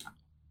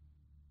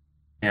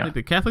 Yeah. Like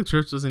the Catholic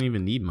Church doesn't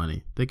even need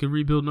money. They could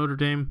rebuild Notre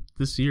Dame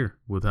this year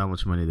with how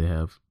much money they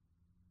have.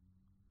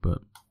 But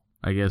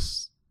I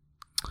guess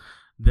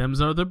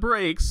them's are the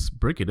breaks.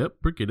 Break it up,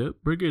 break it up,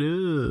 break it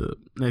up.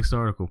 Next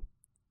article.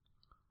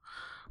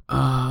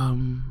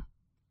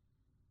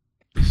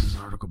 This is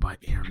an article by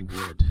Aaron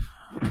Wood.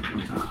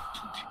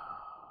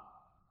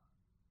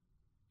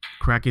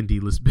 Kraken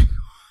delist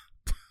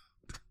Bitcoin.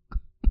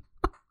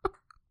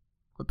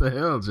 What the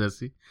hell,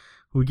 Jesse?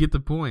 We get the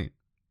point.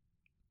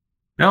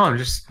 No, I'm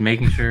just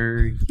making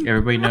sure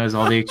everybody knows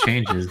all the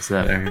exchanges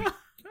that are.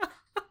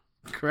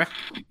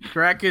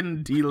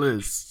 Kraken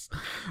delists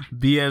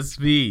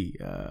BSV.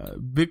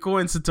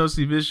 Bitcoin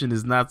Satoshi Vision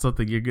is not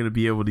something you're going to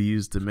be able to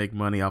use to make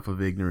money off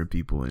of ignorant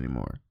people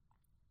anymore.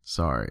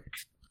 Sorry.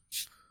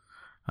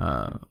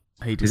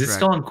 Is it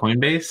still on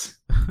Coinbase?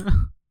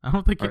 I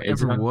don't think it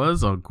ever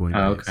was on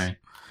Coinbase.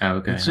 Oh,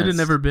 okay. It should have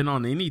never been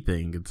on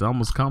anything. It's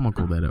almost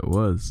comical that it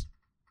was.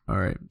 All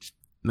right.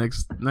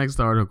 Next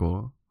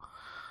article.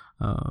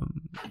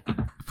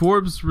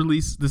 Forbes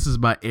released, this is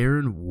by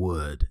Aaron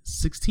Wood,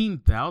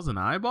 16,000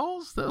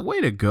 eyeballs?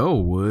 Way to go,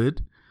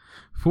 Wood.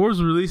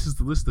 Forbes releases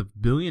the list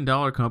of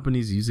billion-dollar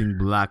companies using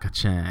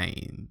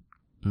blockchain.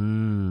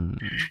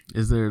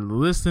 Is there a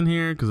list in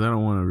here? Because I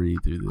don't want to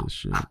read through this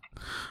shit.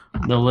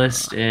 The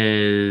list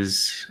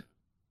is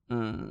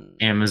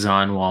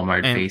Amazon,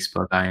 Walmart,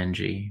 Facebook,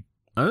 ING.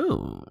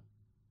 Oh.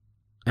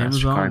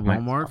 Amazon,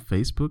 Walmart,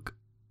 Facebook,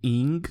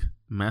 ING,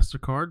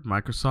 MasterCard,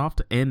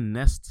 Microsoft, and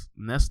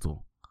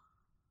Nestle.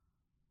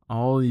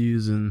 All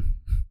using...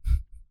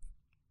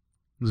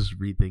 just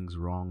read things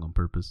wrong on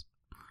purpose.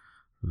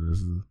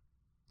 Nestle.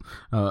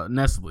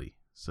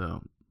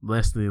 So,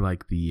 Nestle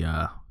like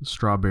the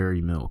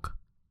strawberry milk.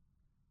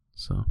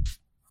 So,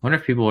 wonder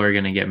if people are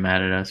going to get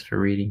mad at us for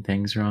reading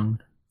things wrong.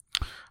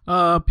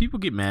 People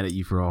get mad at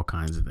you for all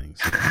kinds of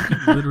things.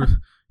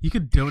 You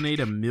could donate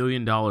 $1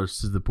 million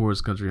to the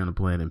poorest country on the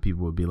planet, and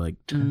people would be like,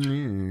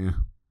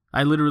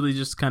 I literally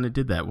just kind of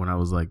did that when I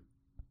was like,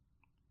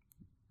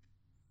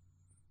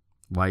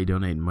 why are you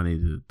donating money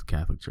to the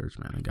Catholic Church,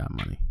 man? I got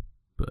money.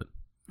 But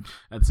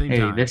at the same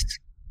time...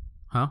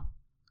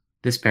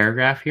 This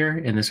paragraph here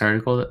in this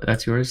article,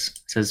 that's yours,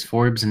 says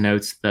Forbes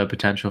notes the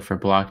potential for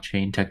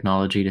blockchain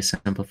technology to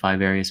simplify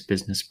various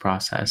business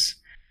process,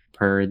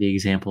 per the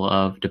example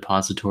of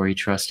Depository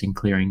Trust and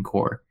Clearing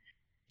Corp,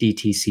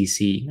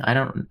 DTCC. I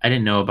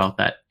didn't know about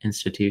that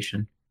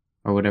institution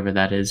or whatever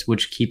that is,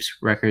 which keeps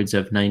records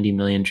of 90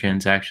 million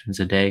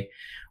transactions a day,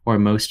 or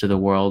most of the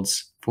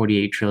world's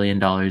 $48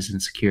 trillion in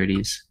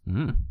securities.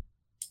 The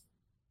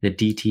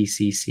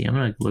DTCC. I'm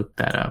going to look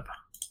that up.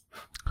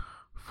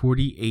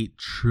 $48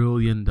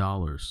 trillion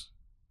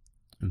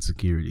in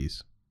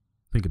securities.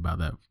 Think about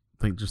that.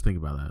 Just think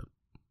about that.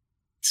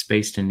 It's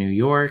based in New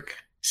York.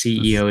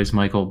 CEO is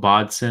Michael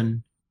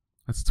Bodson.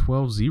 That's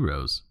 12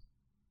 zeros.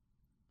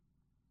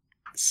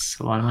 It's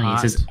a lot of money. It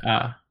says,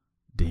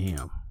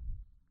 damn.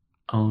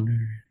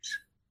 Owners.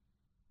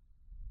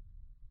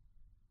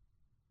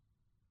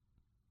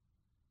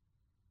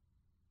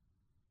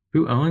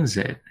 Who owns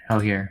it? Oh,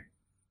 here.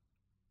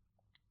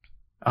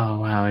 Oh,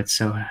 wow. It's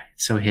so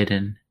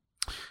hidden.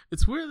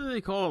 It's weird that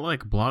they call it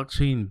like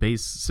blockchain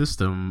based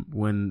system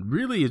when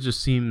really it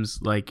just seems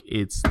like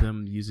it's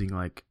them using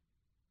like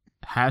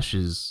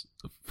hashes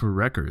for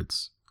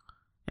records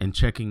and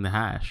checking the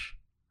hash.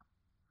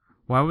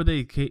 Why would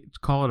they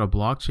call it a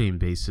blockchain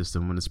based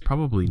system when it's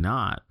probably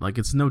not? Like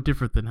it's no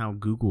different than how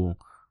Google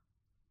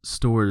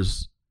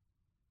stores.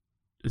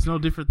 It's no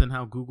different than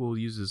how Google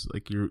uses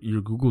like your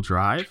Google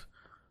Drive.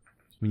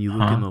 When you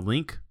look in the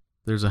link,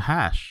 there's a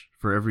hash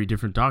for every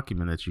different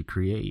document that you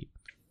create.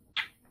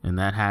 And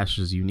that hash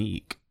is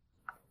unique.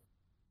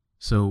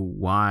 So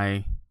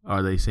why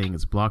are they saying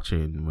it's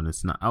blockchain when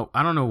it's not?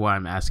 I don't know why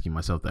I'm asking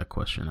myself that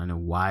question. I know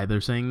why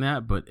they're saying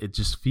that, but it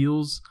just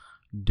feels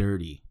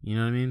dirty. You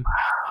know what I mean?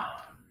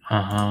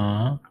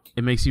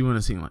 It makes you want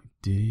to sing like,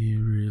 do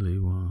you really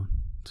want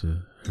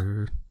to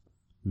hurt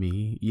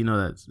me? You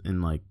know, that's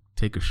in like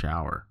take a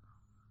shower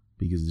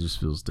because it just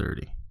feels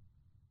dirty.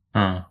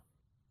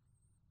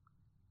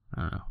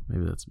 I don't know.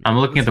 Maybe that's me. I'm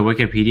looking at the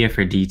Wikipedia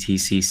for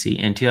DTCC.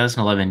 In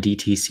 2011,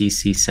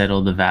 DTCC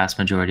settled the vast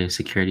majority of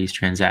securities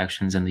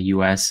transactions in the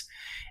U.S.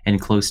 and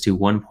close to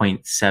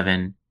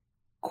 1.7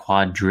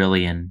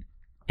 quadrillion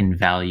in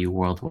value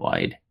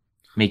worldwide,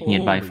 making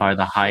it by far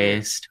the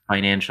highest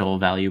financial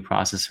value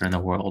processor in the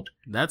world.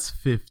 That's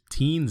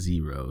 15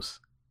 zeros.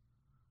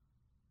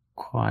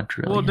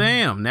 Quadrillion. Well,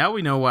 damn. Now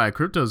we know why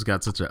crypto's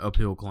got such an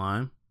uphill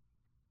climb.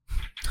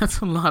 That's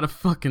a lot of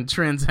fucking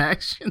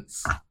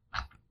transactions.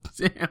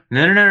 Damn.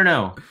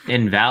 No.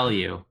 In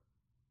value.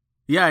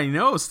 Yeah, I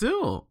know.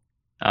 Still.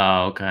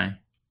 Oh, okay.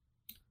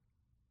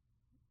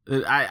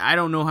 I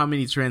don't know how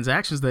many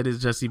transactions that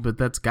is, Jesse, but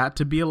that's got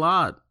to be a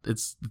lot.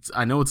 It's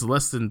I know it's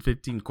less than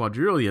 15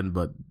 quadrillion,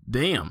 but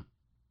damn,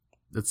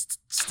 that's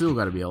still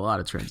got to be a lot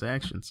of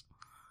transactions.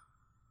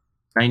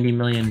 90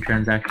 million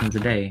transactions a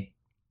day.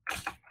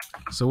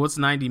 So what's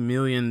 90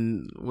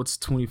 million? What's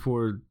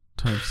 24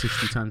 times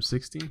 60 times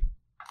 60?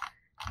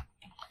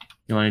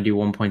 You want to do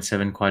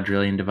 1.7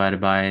 quadrillion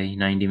divided by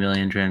 90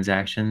 million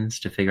transactions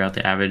to figure out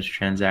the average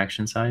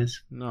transaction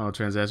size? No,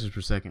 transactions per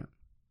second.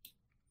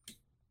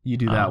 You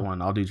do that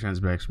one. I'll do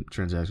transactions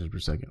per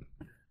second.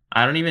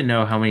 I don't even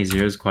know how many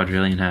zeros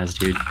quadrillion has,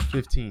 dude.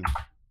 15.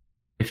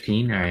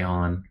 15? All right, hold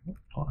on.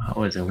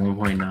 What is it?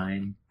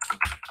 1.9.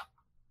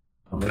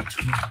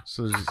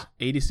 So there's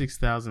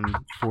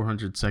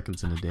 86,400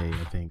 seconds in a day,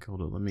 I think.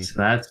 Hold on, let me... So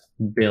that's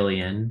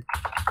billion.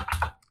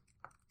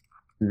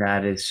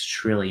 That is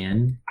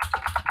trillion.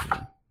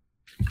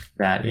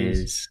 That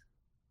is...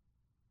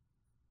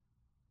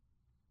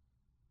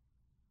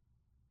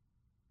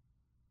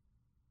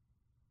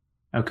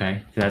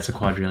 Okay, that's a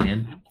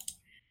quadrillion.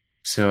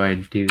 So I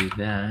do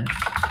that.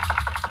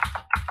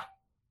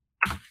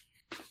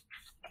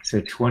 So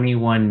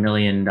 $21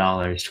 million,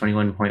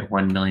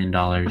 $21.1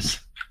 million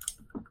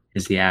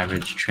is the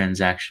average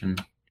transaction.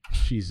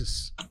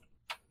 Jesus.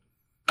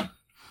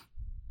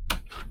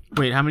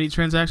 Wait, how many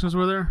transactions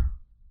were there?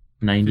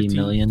 90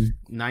 million.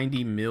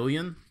 90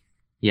 million?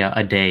 Yeah,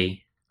 a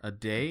day. A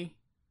day?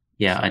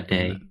 Yeah, a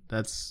day.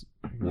 That's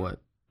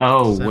what?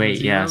 Oh, wait,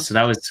 zeros? Yeah. So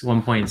that was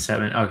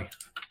 1.7. Okay.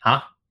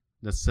 Huh?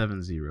 That's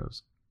 7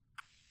 zeros.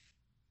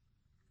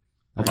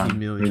 Hold on.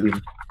 Million.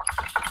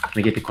 Let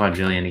me get the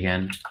quadrillion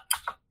again.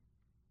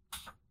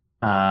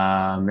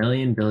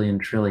 Million, billion,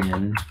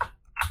 trillion,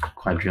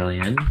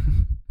 quadrillion.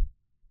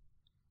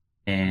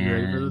 And you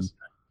ready for this?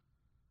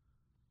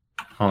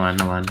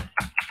 Hold on.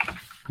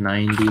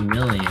 90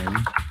 million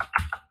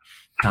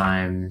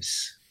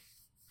times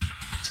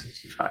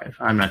 65.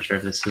 I'm not sure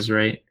if this is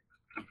right.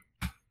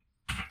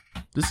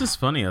 This is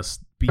funny.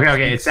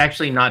 Okay, it's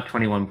actually not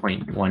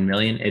 21.1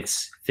 million.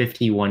 It's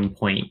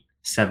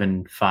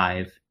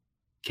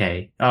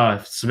 51.75K.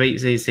 Oh, so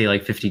say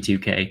like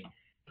 52K.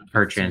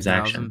 per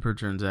transaction. Per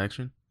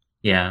transaction?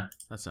 Yeah.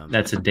 That's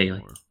a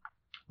daily.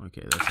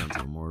 Okay, that sounds a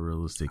little more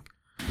realistic.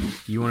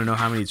 You want to know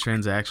how many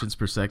transactions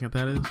per second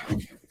that is?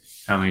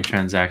 How many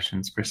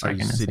transactions per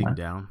second is that? Sitting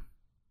down?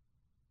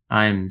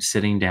 I'm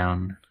sitting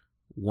down.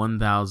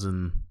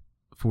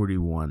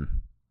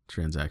 1,041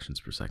 transactions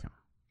per second.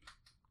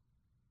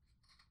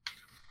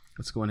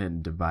 Let's go ahead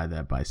and divide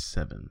that by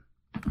 7.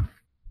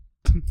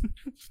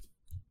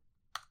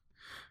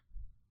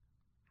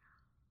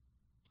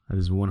 That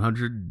is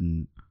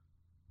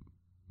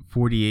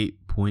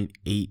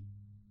 148.8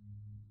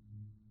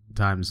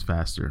 times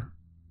faster,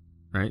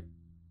 right?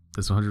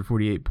 That's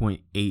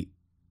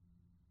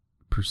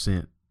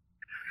 148.8%.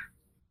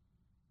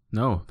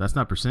 No, that's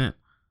not percent.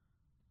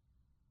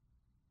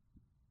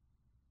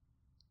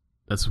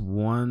 That's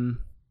one.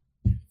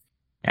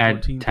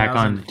 Add tack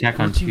on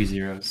 2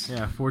 zeros.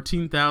 Yeah,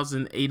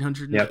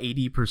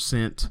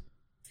 14,880%.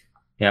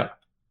 Yep.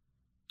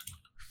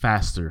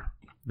 Faster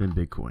than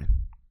Bitcoin.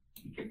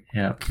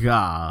 Yep.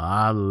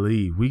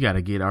 Golly, we got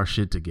to get our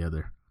shit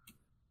together.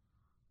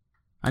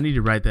 I need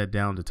to write that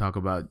down to talk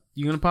about.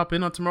 You gonna pop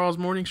in on tomorrow's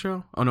morning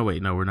show? Oh no,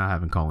 wait, no, we're not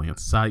having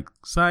call-ins. Psych,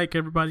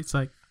 everybody,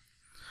 psych.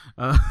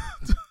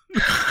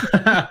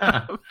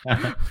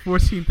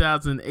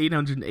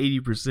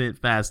 14,880%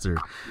 faster.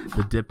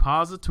 The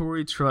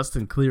Depository Trust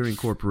and Clearing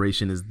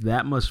Corporation is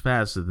that much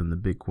faster than the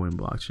Bitcoin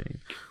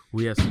blockchain.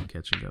 We have some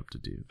catching up to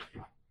do.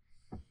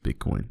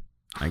 Bitcoin.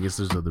 I guess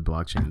there's other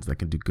blockchains that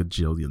can do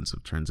gajillions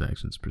of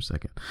transactions per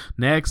second.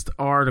 Next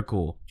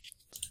article.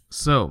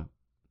 So,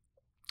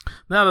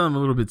 now that I'm a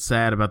little bit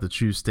sad about the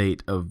true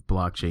state of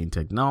blockchain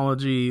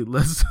technology,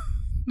 let's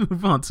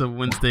move on to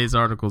Wednesday's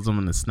articles. I'm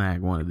going to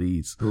snag one of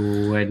these.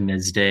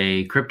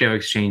 Wednesday, crypto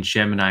exchange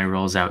Gemini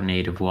rolls out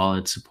native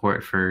wallet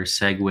support for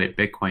SegWit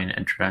Bitcoin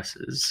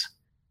addresses.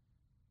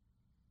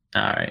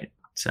 All right,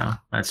 so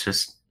that's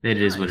just, it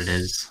is what it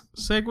is.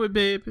 SegWit,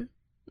 baby.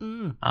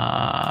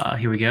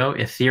 Here we go.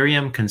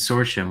 Ethereum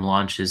Consortium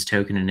launches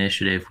token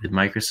initiative with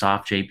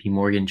Microsoft, JP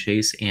Morgan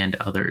Chase, and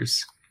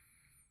others.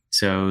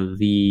 So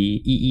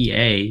the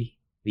EEA,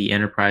 the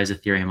Enterprise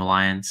Ethereum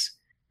Alliance,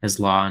 has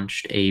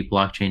launched a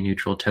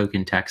blockchain-neutral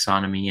token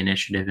taxonomy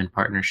initiative in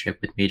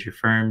partnership with major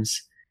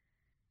firms.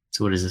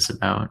 So what is this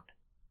about?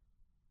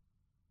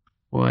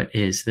 What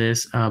is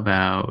this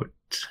about?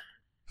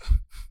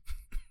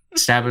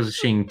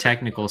 Establishing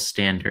technical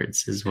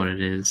standards is what it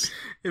is.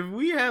 If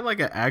we had like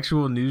an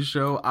actual news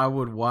show, I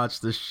would watch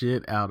the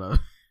shit out of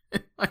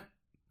it.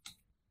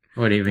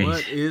 What do you mean?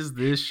 What is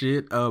this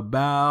shit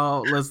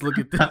about? Let's look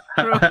at this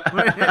real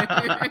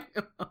quick.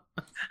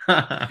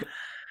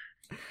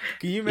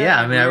 Can you imagine?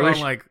 Yeah, I mean, I wish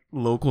on like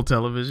local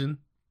television.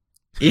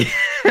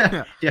 Yeah,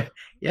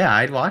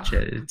 I'd watch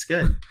it. It's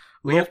good.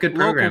 We have good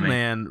programming. Local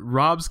man,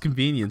 Rob's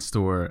convenience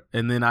store,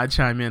 and then I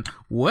chime in.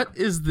 What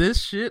is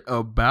this shit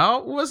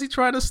about? Was he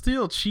trying to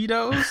steal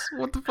Cheetos?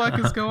 What the fuck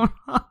is going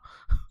on?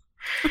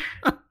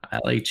 I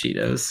like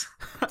Cheetos.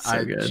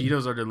 So good.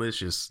 Cheetos are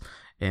delicious,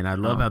 and I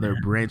love how they're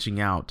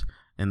branching out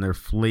in their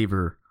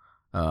flavor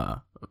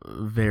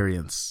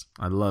variants.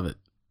 I love it.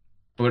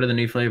 What are the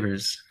new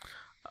flavors?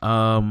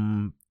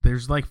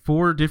 There's like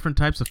 4 different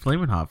types of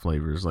Flamin' Hot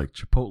flavors, like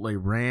Chipotle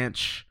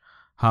Ranch,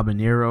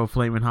 Habanero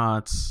Flamin'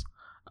 Hots.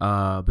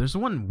 There's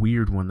one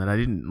weird one that I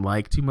didn't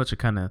like too much. It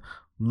kind of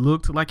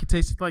looked like it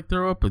tasted like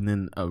throw up, and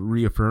then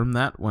reaffirmed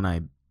that when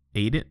I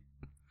ate it.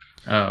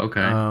 Oh,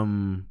 okay. I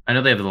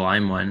know they have the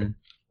lime one.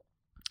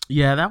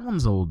 Yeah, that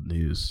one's old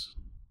news,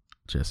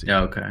 Jesse.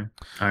 Oh, okay.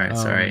 All right.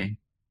 Sorry.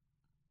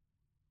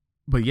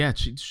 But yeah,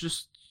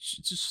 just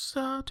do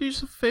yourself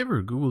a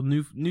favor. Google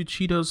new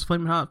Cheetos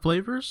Flamin' Hot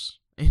flavors,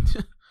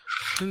 and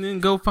then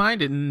go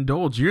find it and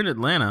indulge. You're in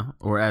Atlanta,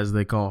 or as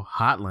they call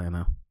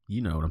Hotlanta.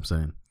 You know what I'm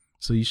saying.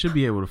 So you should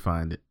be able to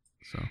find it.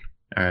 So,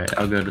 all right,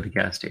 I'll go to the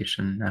gas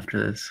station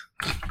after this.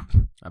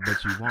 I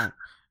bet you won't.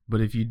 But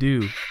if you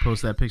do,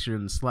 post that picture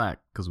in the Slack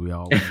because we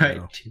all want to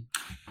know.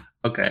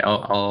 Okay,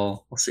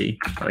 I'll see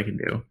what I can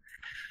do.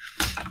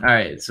 All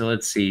right, so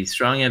let's see.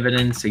 Strong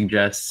evidence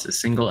suggests a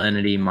single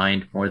entity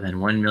mined more than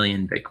 1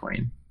 million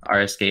Bitcoin.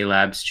 RSK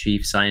Labs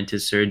chief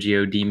scientist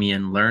Sergio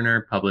Demian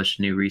Lerner published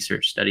new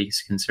research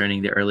studies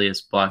concerning the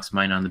earliest blocks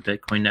mined on the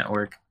Bitcoin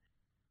network,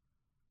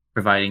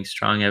 providing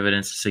strong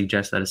evidence to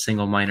suggest that a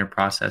single miner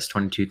processed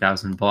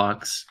 22,000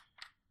 blocks.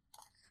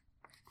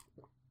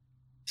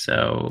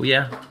 So,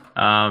 yeah.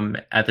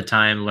 At the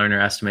time,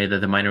 Lerner estimated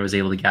that the miner was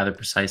able to gather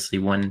precisely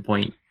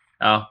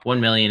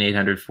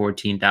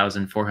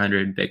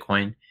 1,814,400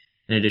 Bitcoin.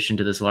 In addition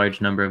to this large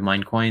number of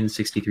mined coins,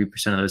 63%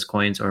 of those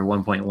coins, or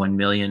 1.1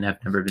 million, have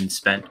never been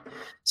spent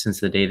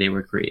since the day they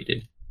were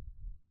created.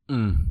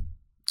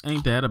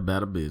 Ain't that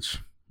about a bitch?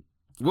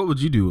 What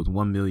would you do with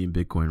 1 million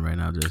Bitcoin right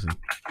now, Jesse?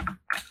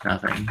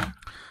 Nothing.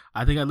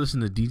 I think I'd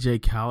listen to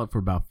DJ Khaled for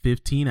about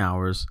 15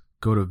 hours,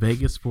 go to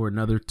Vegas for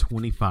another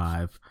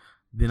 25,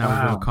 then I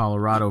would go to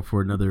Colorado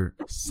for another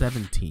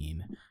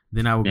 17,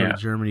 then I would go to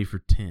Germany for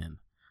 10,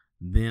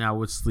 then I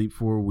would sleep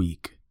for a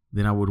week,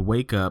 then I would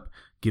wake up,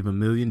 give $1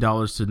 million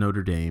to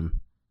Notre Dame,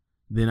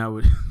 then I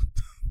would...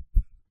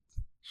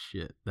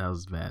 Shit, that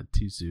was bad.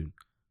 Too soon.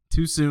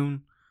 Too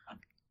soon.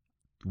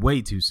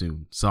 Way too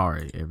soon.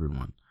 Sorry,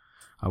 everyone.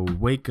 I would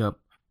wake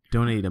up,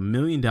 donate $1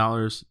 million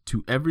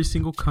to every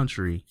single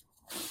country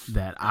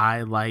that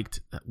I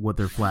liked what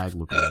their flag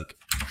looked like.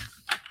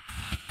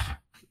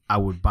 I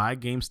would buy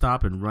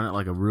GameStop and run it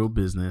like a real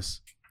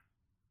business.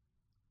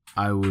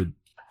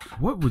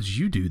 What would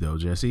you do though,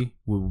 Jesse?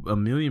 With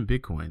 1 million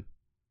Bitcoin?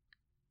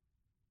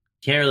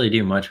 Can't really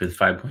do much with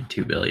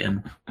 5.2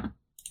 billion.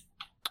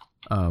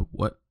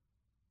 What?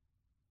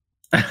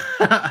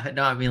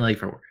 No, I mean like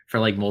for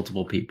like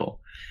multiple people,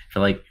 for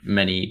like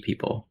many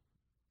people.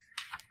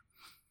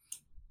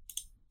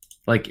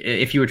 Like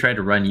if you were trying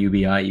to run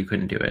UBI, you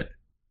couldn't do it.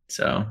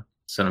 So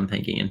that's what I'm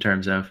thinking in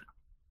terms of.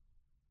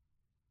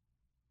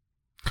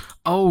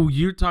 Oh,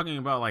 you're talking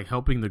about like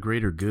helping the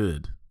greater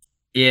good.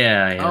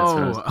 Yeah.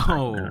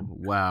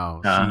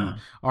 Wow.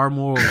 See, our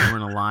morals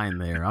weren't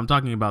aligned there. I'm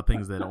talking about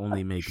things that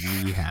only make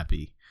me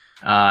happy.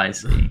 I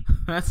see.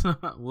 That's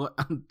not what.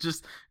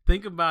 Just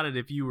think about it.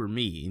 If you were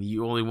me and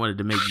you only wanted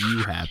to make you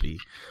happy.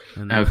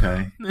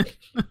 Okay.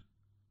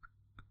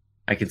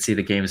 I could see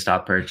the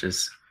GameStop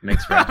purchase.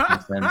 Makes rational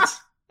sense.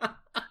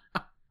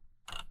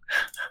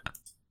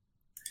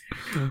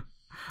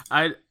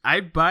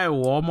 I'd buy a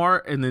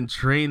Walmart and then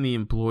train the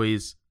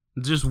employees.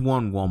 Just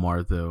one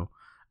Walmart though.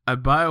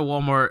 I'd buy a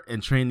Walmart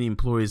and train the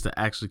employees to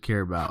actually care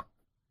about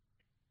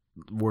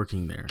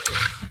working there.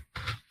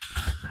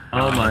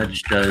 How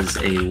much does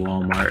a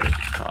Walmart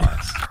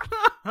cost?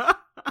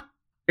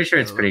 Pretty sure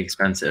it's pretty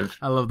expensive.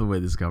 I love the way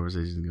this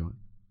conversation is going.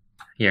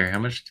 Here, how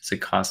much does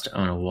it cost to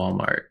own a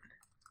Walmart?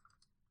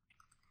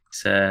 It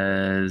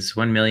says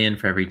 1 million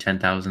for every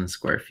 10,000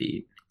 square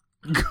feet.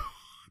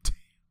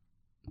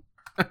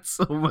 That's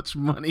so much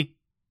money.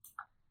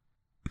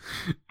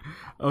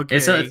 Okay,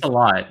 it's a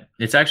lot.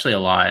 It's actually a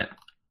lot.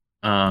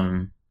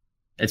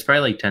 It's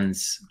probably like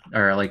tens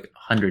or like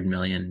 100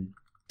 million,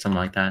 something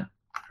like that,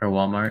 for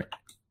Walmart.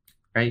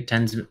 Right,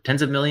 tens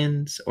of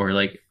millions, or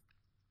like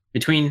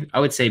between. I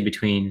would say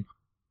between.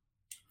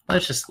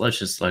 Let's just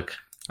look.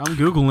 I'm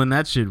googling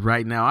that shit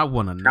right now. I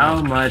want to know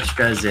how much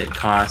does it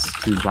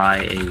cost to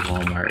buy a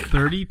Walmart.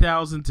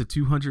 30,000 to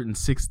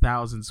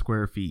 206,000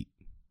 square feet.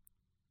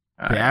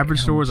 The average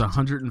store is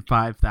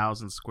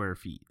 105,000 square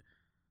feet.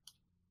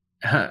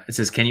 It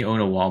says, "Can you own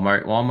a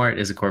Walmart?" Walmart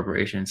is a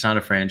corporation. It's not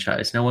a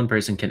franchise. No one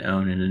person can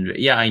own an.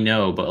 Yeah, I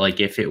know, but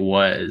like if it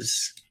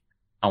was,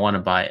 I want to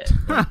buy it.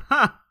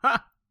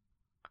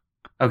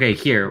 Okay,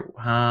 here.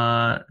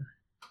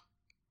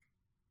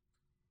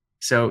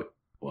 So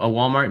a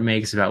Walmart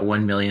makes about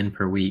 1 million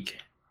per week.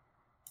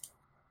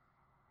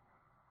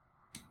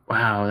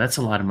 Wow, that's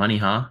a lot of money,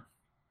 huh?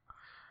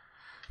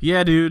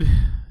 Yeah, dude.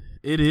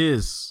 It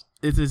is.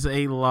 It is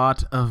a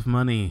lot of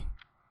money.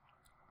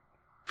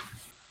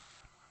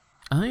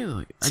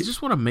 I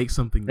just want to make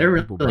something that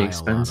people buy really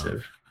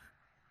expensive.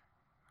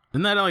 A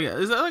lot of.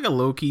 Is that like a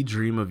low key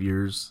dream of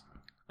yours?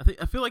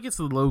 I feel like it's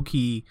the low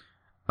key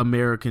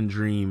American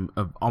dream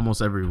of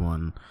almost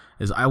everyone.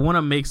 Is I want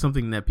to make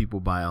something that people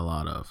buy a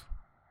lot of,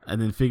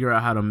 and then figure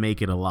out how to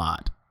make it a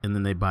lot, and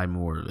then they buy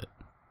more of it.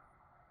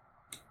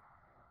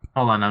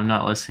 Hold on, I'm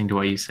not listening to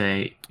what you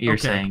say. You're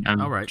saying.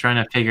 I'm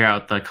trying to figure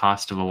out the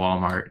cost of a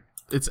Walmart.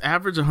 It's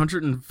average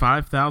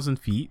 105,000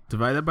 feet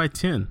divided by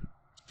 10.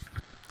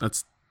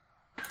 That's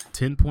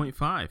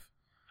 10.5.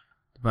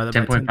 Divided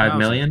 10.5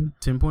 million?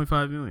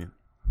 10.5 million.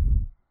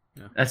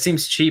 Yeah. That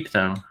seems cheap,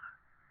 though.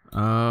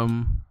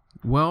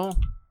 Well,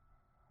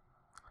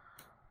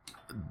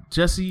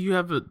 Jesse, you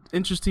have an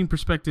interesting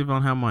perspective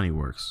on how money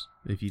works.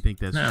 If you think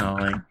that's true. All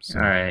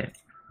right,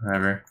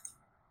 whatever.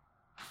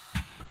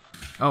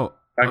 Oh,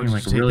 talking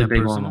like a really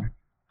big one.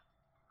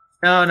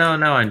 No.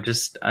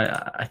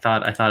 I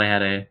thought I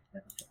had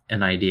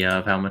an idea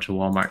of how much a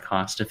Walmart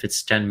cost. If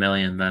it's 10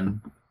 million,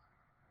 then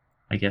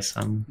I guess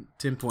I'm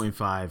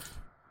 10.5.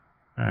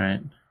 All right.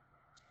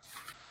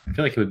 I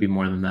feel like it would be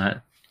more than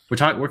that.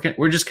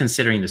 We're just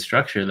considering the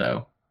structure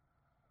though.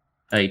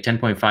 Like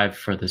 10.5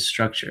 for the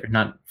structure,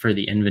 not for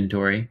the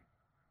inventory.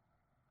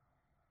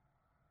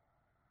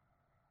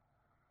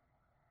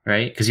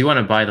 Right? Because you want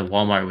to buy the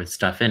Walmart with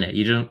stuff in it.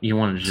 You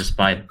want to just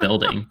buy the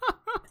building.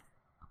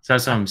 So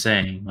that's what I'm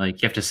saying.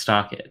 Like you have to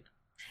stock it.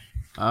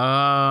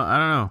 I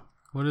don't know.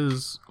 What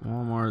is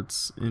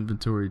Walmart's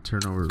inventory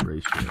turnover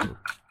ratio?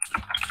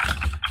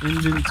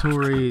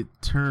 Inventory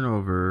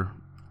turnover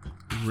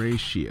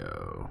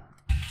ratio.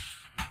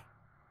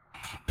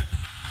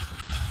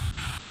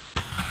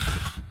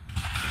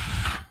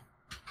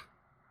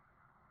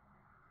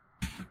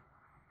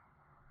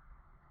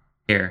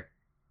 Here.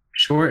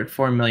 Short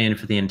 4 million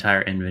for the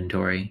entire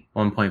inventory.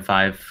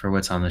 1.5 for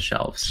what's on the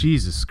shelves.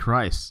 Jesus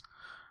Christ.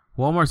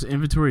 Walmart's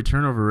inventory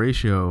turnover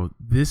ratio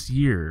this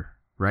year,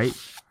 right?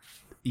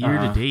 Year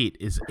to date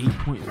is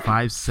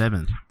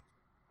 8.57.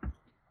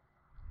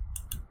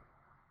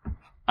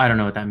 I don't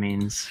know what that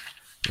means.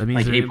 That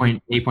means like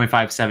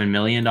 $8.57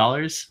 million?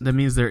 That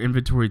means their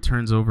inventory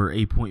turns over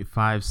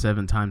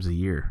 8.57 times a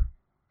year.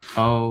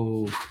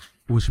 Oh.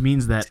 Which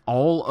means that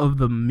all of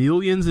the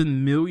millions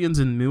and millions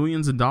and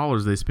millions of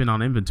dollars they spend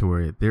on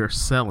inventory, they're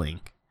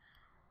selling.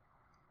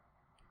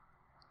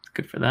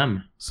 Good for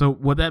them. So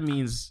what that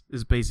means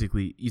is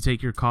basically you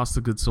take your cost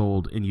of goods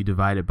sold and you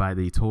divide it by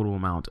the total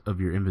amount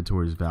of your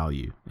inventory's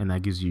value, and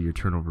that gives you your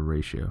turnover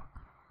ratio.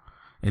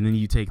 And then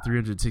you take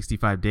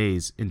 365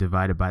 days and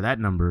divide it by that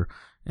number,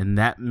 and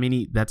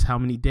that's how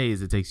many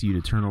days it takes you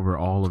to turn over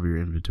all of your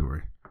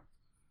inventory.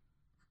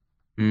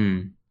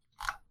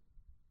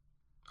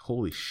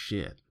 Holy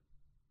shit.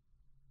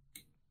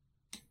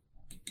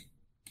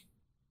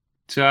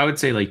 So I would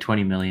say like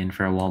 20 million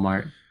for a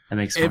Walmart. That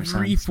makes more sense.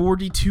 Every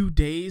 42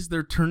 days,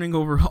 they're turning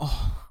over.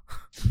 Oh,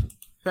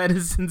 that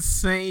is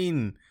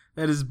insane.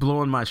 That is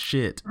blowing my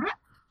shit.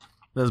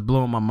 That's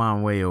blowing my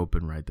mind way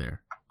open right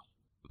there.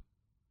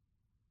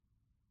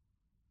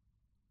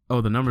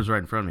 Oh, the number's right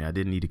in front of me. I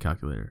didn't need a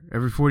calculator.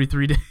 Every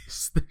 43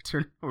 days, they're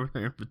turning over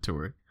their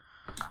inventory.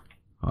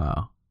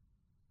 Wow.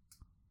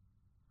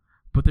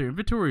 But their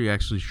inventory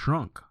actually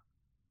shrunk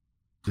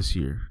this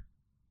year.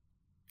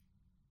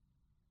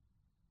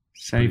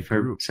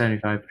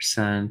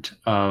 75%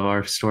 of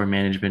our store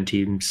management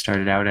team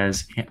started out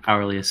as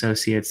hourly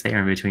associates. They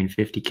earn between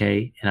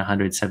 $50K and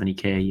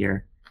 $170K a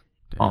year.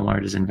 Damn.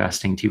 Walmart is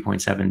investing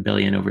 $2.7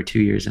 billion over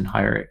 2 years in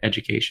higher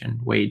education,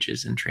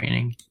 wages, and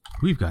training.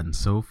 We've gotten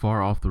so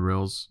far off the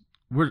rails.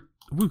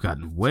 We've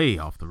gotten way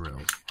off the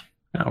rails.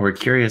 No, we're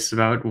curious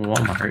about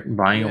Walmart,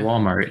 buying a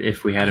Walmart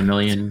if we had a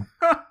million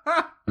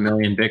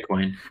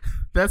Bitcoin.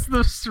 That's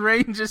the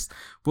strangest.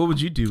 What would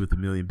you do with $1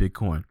 million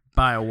Bitcoin?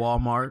 Buy a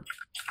Walmart?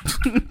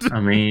 I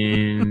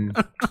mean,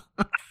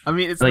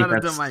 it's like not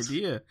a dumb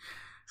idea.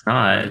 It's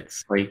not.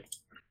 It's like,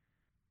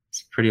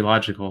 it's pretty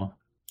logical.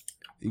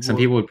 Some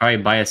people would probably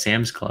buy a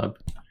Sam's Club.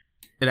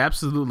 It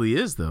absolutely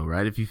is, though,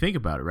 right? If you think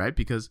about it, right?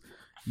 Because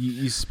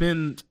you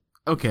spend,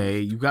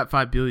 you've got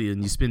 $5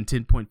 billion, you spend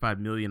 $10.5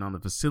 million on the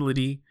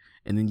facility,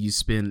 and then you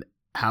spend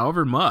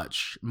however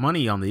much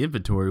money on the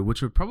inventory,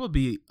 which would probably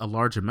be a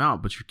large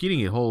amount, but you're getting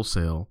it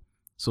wholesale,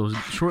 so a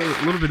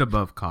little bit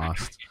above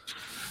cost.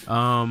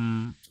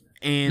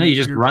 And no, you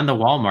just run the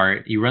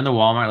Walmart. You run the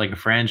Walmart like a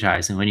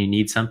franchise, and when you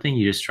need something,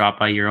 you just drop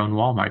by your own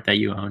Walmart that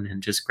you own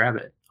and just grab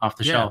it off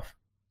the shelf.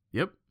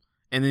 Yep.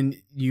 And then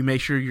you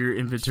make sure your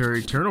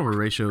inventory turnover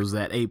ratio is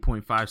at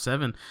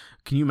 8.57.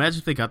 Can you imagine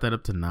if they got that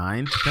up to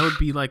 9? That would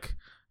be like,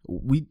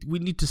 we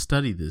need to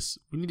study this.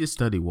 We need to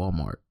study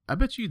Walmart. I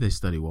bet you they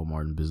study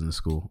Walmart in business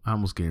school. I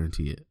almost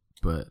guarantee it.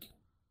 But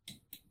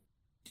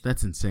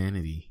that's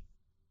insanity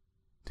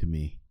to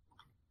me.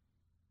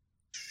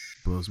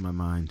 Blows my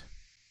mind.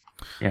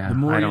 Yeah. The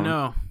more you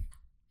know.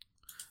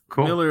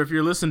 Cool. Miller, if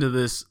you're listening to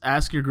this,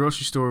 ask your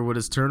grocery store what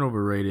his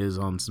turnover rate is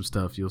on some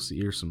stuff. You'll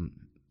hear some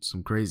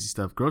crazy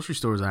stuff. Grocery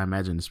stores, I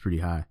imagine, is pretty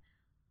high.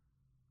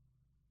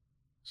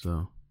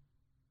 So,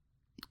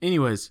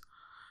 anyways,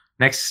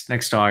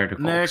 next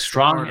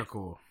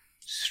article.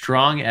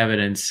 Strong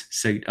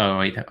evidence. Oh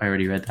wait, I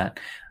already read that.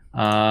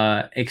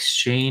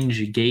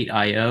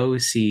 ExchangeGate.io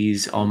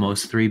sees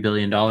almost $3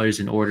 billion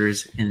in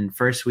orders in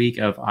first week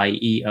of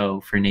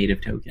IEO for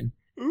native token.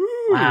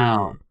 Ooh,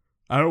 wow.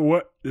 I don't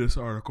want this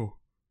article.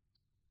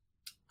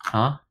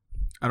 Huh?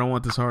 I don't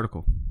want this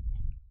article.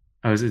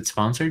 Oh, is it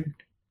sponsored?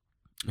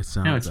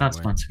 No, it's not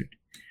sponsored.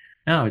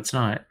 No, it's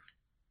not.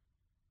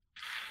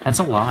 That's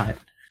a lot.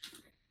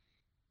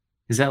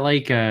 Is that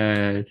like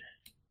how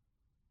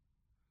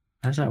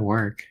does that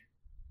work?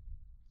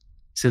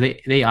 So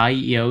they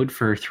IEO'd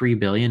for $3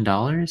 billion?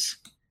 I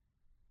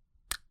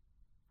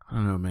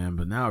don't know, man,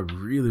 but now I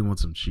really want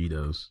some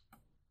Cheetos.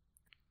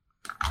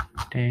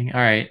 Dang.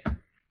 All right.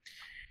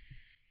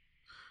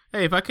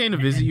 Hey, if I came to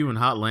visit you in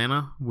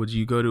Hotlanta, would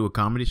you go to a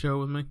comedy show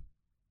with me?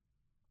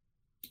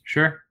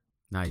 Sure.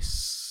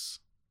 Nice.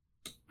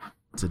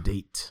 It's a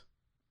date.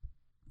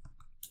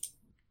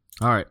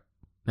 All right.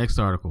 Next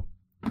article.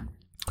 All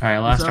right.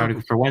 Last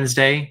article for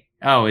Wednesday.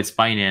 Oh, it's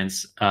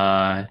Binance.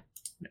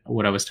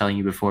 What I was telling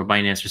you before.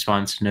 Binance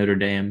responds to Notre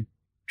Dame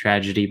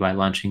tragedy by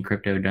launching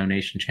crypto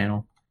donation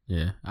channel.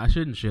 Yeah, I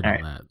shouldn't shit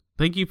on that.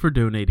 Thank you for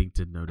donating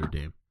to Notre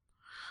Dame.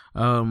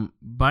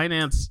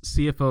 Binance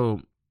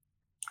CFO,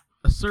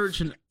 a surge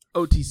in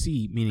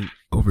OTC, meaning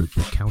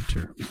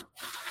over-the-counter.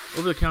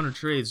 Over-the-counter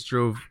trades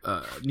drove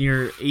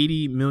near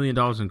 $80 million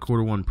in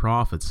quarter one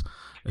profits.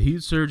 A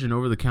huge surge in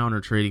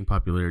over-the-counter trading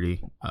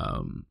popularity.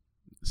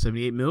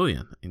 78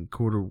 million in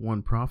quarter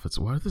one profits.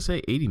 Why did they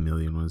say 80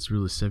 million when it's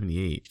really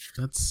 78?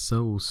 That's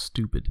so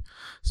stupid.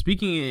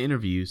 Speaking in an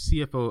interview,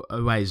 CFO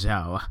Wei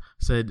Zhao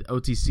said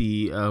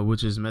OTC,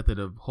 which is a method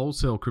of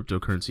wholesale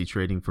cryptocurrency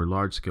trading for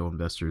large-scale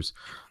investors,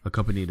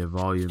 accompanied a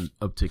volume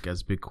uptick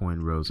as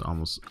Bitcoin rose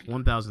almost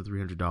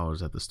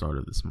 $1,300 at the start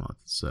of this month.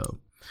 So,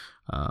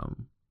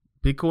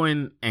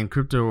 Bitcoin and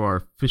crypto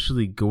are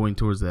officially going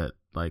towards that,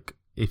 like,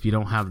 if you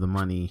don't have the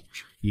money,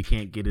 you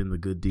can't get in the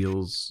good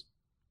deals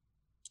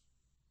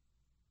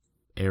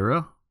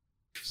era.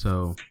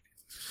 So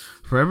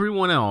for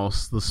everyone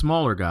else, the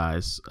smaller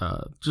guys,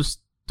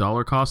 just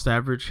dollar cost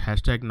average,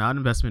 hashtag not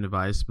investment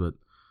advice, but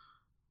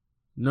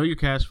know your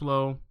cash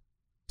flow,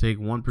 take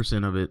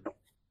 1% of it,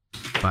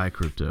 buy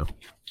crypto.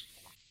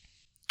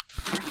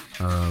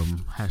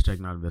 Hashtag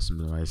not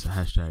investment advice,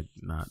 hashtag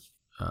not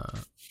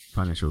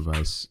financial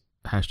advice.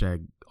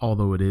 hashtag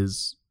although it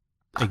is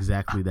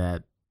exactly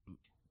that,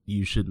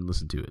 you shouldn't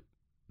listen to it.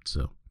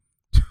 So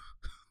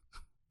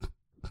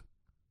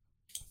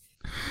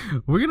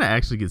we're gonna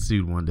actually get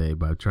sued one day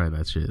by trying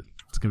that shit.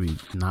 It's gonna be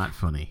not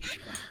funny.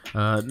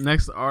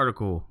 Next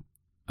article.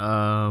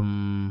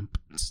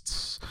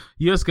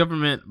 U.S.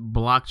 government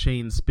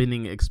blockchain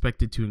spending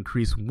expected to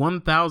increase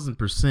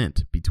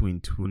 1,000% between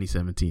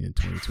 2017 and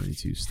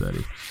 2022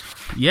 study.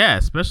 Yeah,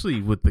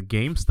 especially with the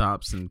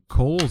GameStops and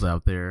Kohl's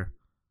out there.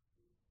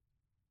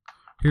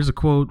 Here's a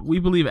quote. We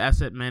believe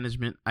asset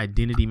management,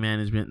 identity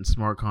management, and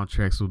smart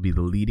contracts will be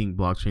the leading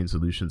blockchain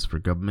solutions for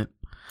government.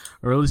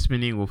 Early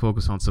spending will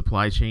focus on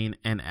supply chain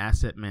and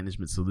asset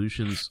management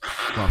solutions,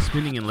 while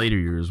spending in later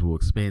years will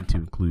expand to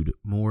include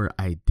more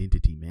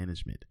identity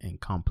management and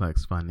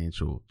complex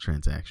financial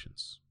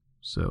transactions.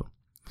 So,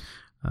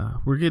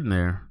 we're getting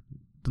there.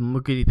 Doesn't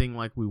look anything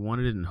like we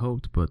wanted and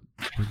hoped, but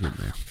we're getting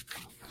there.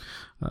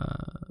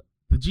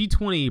 The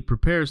G20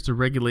 prepares to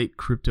regulate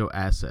crypto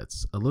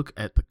assets. A look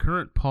at the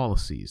current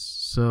policies.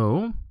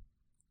 So,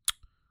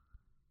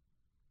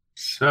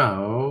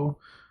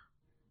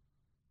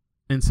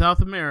 in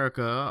South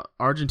America,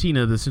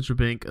 Argentina, the central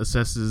bank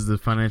assesses the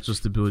financial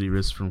stability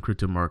risks from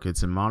crypto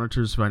markets and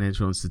monitors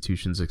financial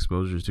institutions'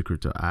 exposures to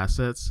crypto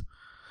assets.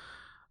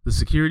 The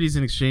Securities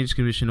and Exchange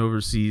Commission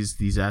oversees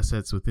these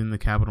assets within the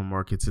capital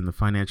markets, and the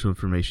Financial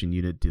Information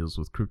Unit deals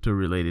with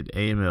crypto-related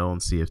AML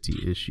and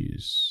CFT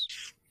issues.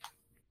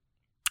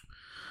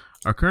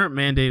 Our current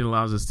mandate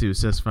allows us to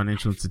assess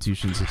financial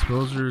institutions'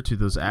 exposure to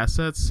those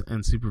assets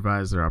and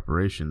supervise their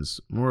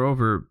operations.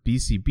 Moreover,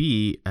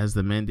 BCB has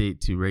the mandate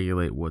to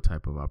regulate what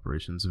type of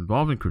operations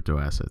involving crypto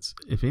assets,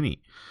 if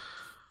any,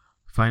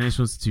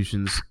 financial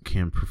institutions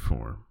can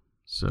perform.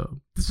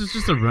 So this is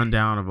just a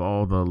rundown of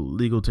all the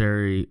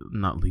regulatory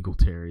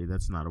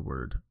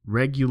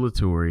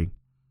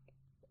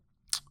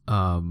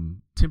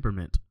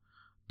temperament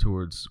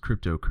towards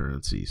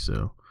cryptocurrency.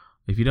 So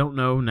if you don't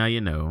know, now you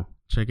know.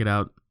 Check it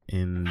out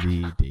in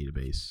the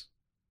database.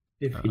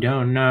 If you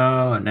don't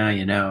know, now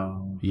you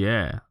know.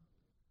 Yeah.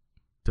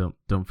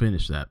 Don't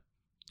finish that,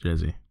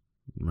 Jesse.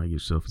 You might get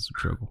yourself in some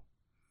trouble.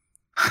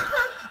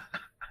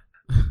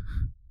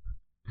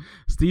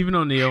 Stephen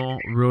O'Neill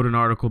wrote an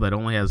article that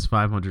only has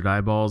 500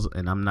 eyeballs,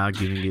 and I'm not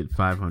giving it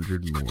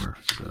 500 more.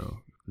 So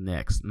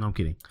next. No, I'm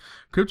kidding.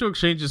 Crypto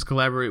exchanges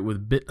collaborate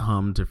with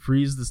BitHum to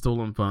freeze the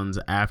stolen funds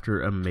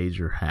after a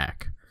major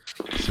hack.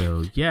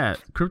 So yeah,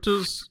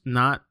 crypto's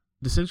not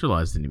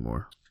decentralized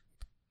anymore.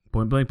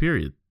 Point blank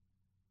period.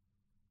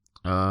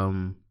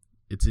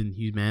 It's in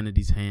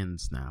humanity's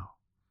hands now.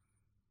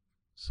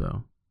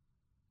 So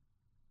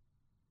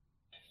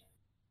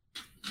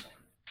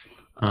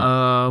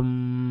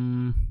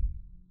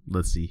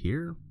let's see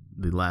here.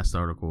 The last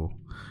article.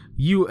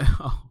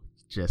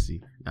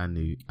 Jesse, I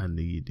knew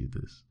you'd do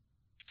this.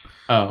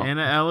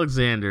 Anna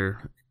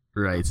Alexander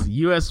writes,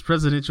 U.S.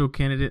 presidential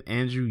candidate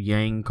Andrew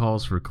Yang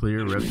calls for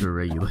clear crypto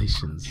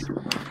regulations.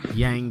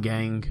 Yang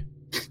gang.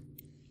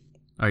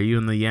 Are you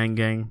in the Yang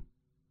gang?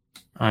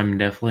 I'm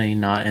definitely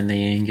not in the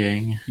Yang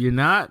gang. You're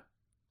not?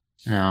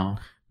 No.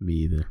 Me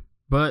either.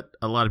 But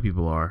a lot of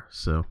people are,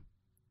 so.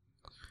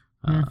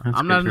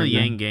 I'm not in the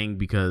Yang gang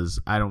because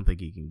I don't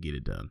think he can get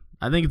it done.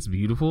 I think it's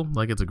beautiful,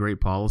 like it's a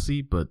great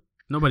policy, but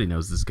nobody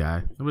knows this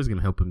guy. Nobody's going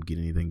to help him get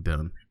anything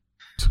done.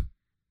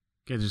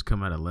 Can't just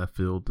come out of left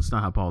field. That's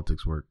not how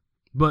politics work.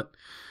 But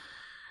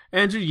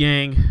Andrew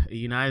Yang, a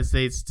United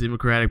States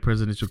Democratic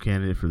presidential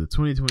candidate for the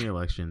 2020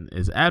 election,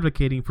 is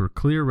advocating for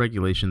clear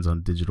regulations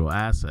on digital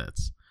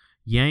assets.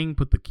 Yang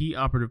put the key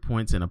operative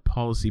points in a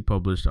policy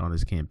published on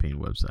his campaign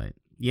website.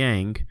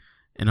 Yang,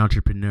 an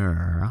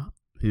entrepreneur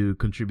who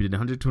contributed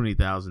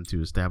 $120,000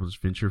 to establish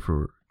Venture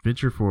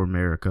for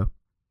America,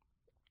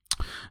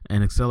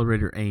 an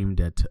accelerator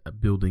aimed at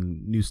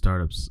building new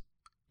startups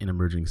in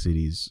emerging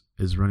cities,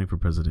 is running for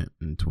president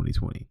in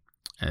 2020.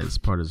 As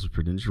part of his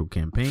presidential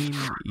campaign,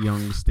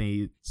 Young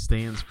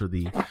stands for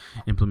the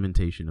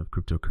implementation of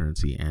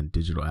cryptocurrency and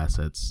digital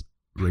assets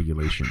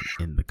regulation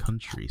in the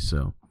country.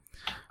 So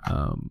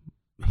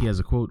he has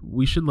a quote,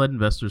 "We should let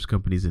investors,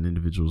 companies, and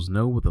individuals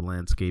know what the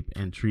landscape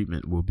and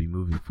treatment will be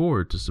moving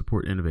forward to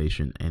support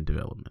innovation and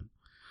development.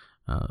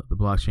 The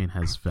blockchain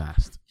has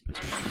vast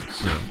potential."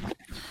 So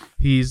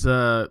he's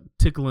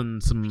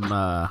tickling some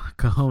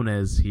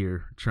cojones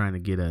here, trying to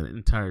get an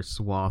entire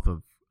swath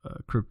of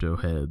crypto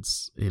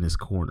heads in his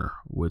corner,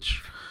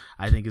 which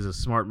I think is a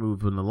smart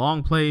move in the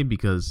long play,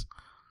 because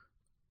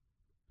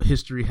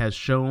history has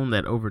shown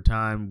that over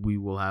time we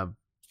will have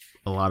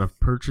a lot of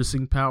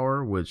purchasing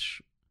power,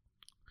 which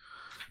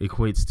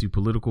equates to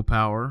political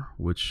power,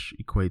 which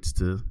equates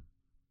to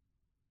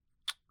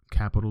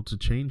capital to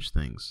change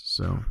things.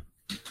 So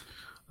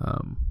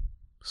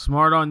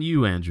smart on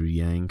you, Andrew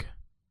Yang.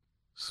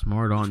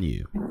 Smart on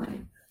you.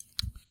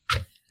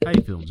 How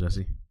you feeling,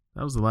 Jesse?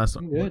 That was the last.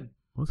 I'm good.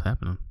 What's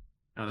happening?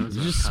 Oh, did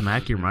you just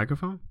smack your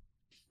microphone?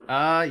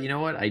 You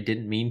know what? I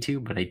didn't mean to,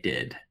 but I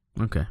did.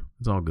 Okay.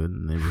 It's all good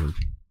in the neighborhood.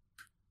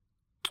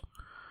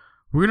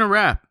 We're going to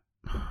wrap.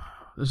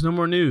 There's no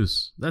more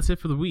news. That's it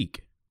for the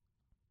week.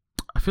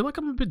 I feel like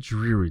I'm a bit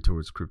dreary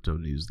towards crypto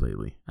news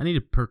lately. I need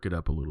to perk it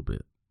up a little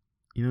bit.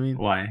 You know what I mean?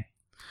 Why?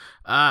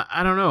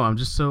 I don't know.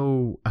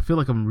 I feel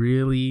like I'm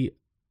really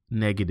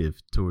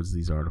negative towards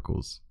these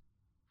articles.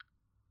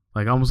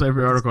 Like almost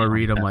every article I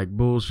read, I'm like,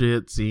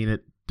 bullshit, seen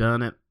it,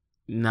 done it,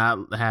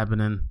 not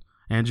happening.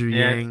 Andrew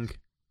Yang.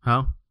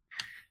 Huh?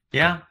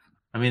 Yeah.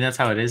 I mean, that's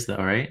how it is, though,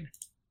 right?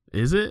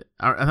 Is it?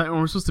 I thought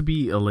we're supposed to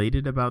be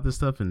elated about this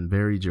stuff and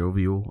very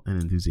jovial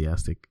and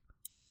enthusiastic.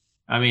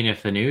 I mean,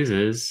 if the news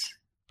is,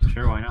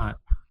 sure, why not?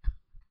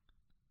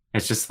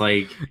 It's just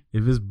like...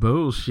 If it's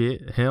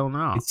bullshit, hell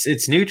no.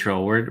 It's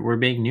neutral. We're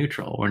being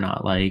neutral. We're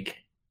not like...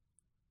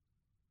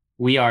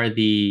 We are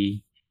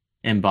the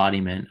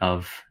embodiment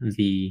of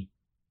the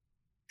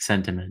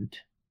sentiment.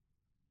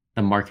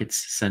 The market's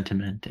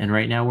sentiment. And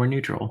right now we're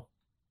neutral.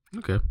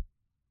 Okay.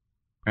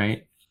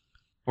 Right?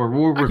 Or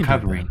we're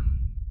recovering.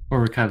 We're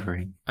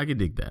recovering. I can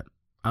dig that.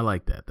 I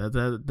like that.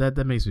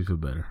 That makes me feel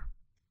better.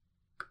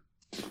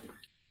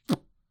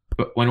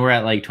 But when we're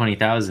at like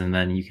 20,000,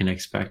 then you can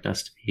expect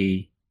us to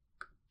be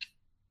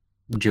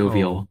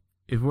jovial.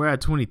 If we're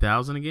at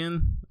 20,000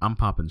 again, I'm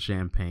popping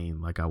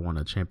champagne like I won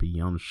a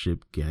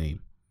championship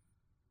game.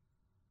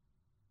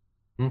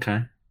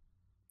 Okay.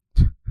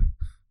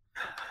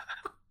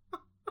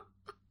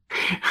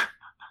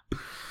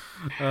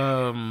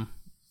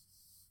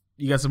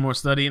 You got some more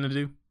studying to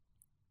do?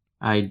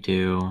 I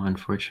do,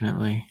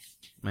 unfortunately.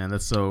 Man,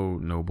 that's so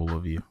noble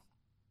of you.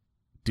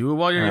 Do it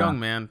while you're young,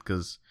 man,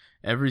 because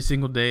every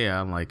single day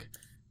I'm like,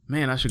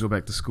 man, I should go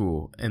back to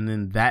school. And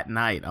then that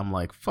night I'm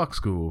like, fuck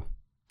school.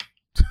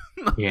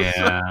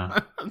 Yeah.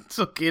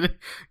 So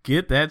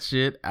get that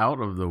shit out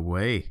of the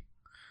way.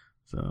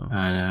 So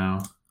I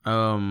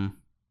know.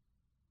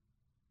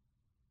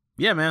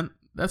 Yeah, man.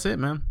 That's it,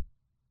 man.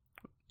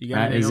 You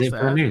got That is anything it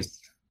else for to add? news.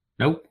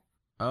 Nope.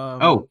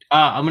 I'm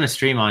gonna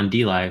stream on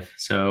DLive.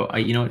 So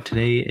you know what?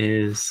 Today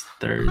is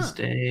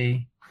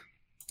Thursday.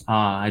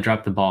 I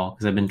dropped the ball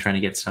because I've been trying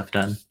to get stuff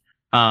done.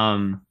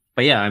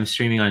 But yeah, I'm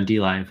streaming on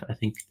DLive. I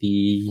think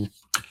the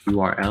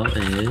URL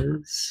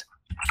is.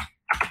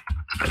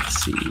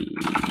 Let's see.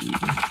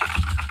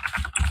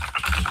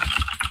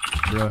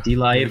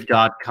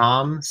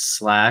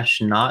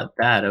 DLive.com/not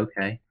that.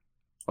 Okay.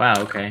 Wow.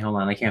 Okay. Hold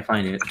on. I can't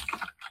find it.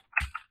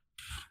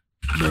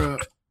 Bruh.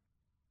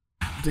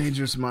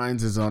 Dangerous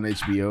Minds is on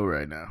HBO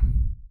right now.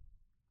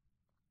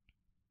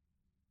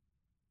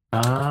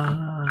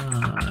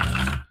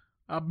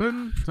 I've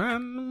been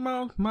spending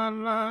most of my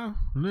life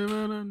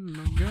living in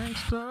a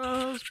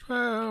gangster's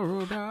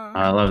paradise.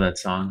 I love that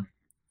song.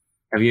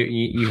 Have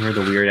you heard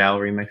the Weird Al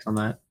remix on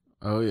that?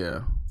 Oh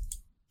yeah.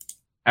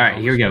 All right,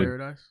 here we go.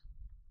 Paradise?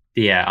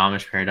 Yeah,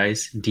 Amish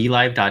Paradise.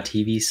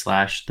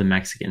 DLive.tv/The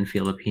Mexican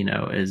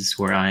Filipino is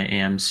where I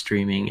am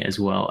streaming as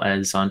well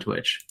as on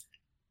Twitch.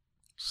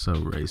 So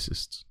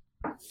racist.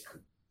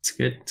 It's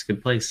good. It's a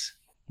good place.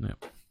 Yeah.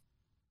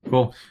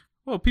 Cool.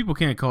 Well, people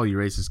can't call you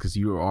racist because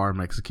you are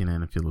Mexican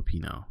and a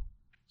Filipino.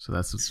 So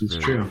that's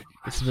true.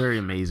 It's very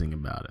amazing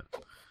about it.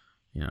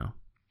 You know,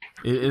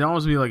 it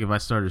almost be like if I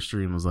started a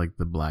stream was like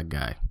the black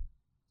guy.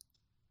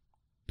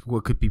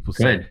 What could people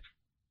say? Good.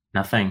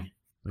 Nothing.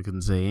 They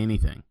couldn't say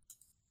anything.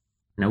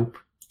 Nope.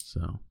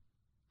 So,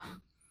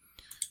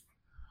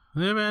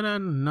 living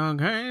in a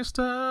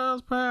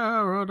gangster's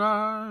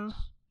paradise.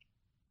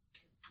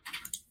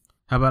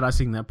 How about I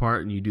sing that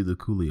part and you do the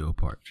Coolio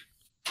part?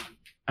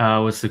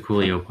 What's the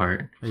Coolio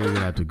part? You're gonna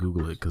have to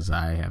Google it because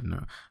I have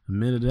no.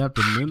 Minute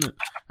after minute,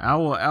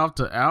 hour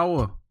after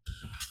hour.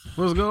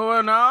 What's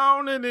going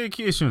on in the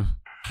kitchen?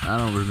 I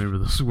don't remember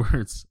those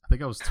words. I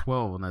think I was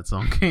 12 when that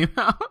song came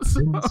out. So.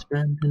 Been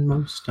spending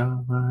most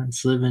our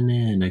lives living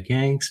in a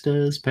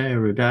gangster's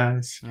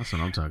paradise. That's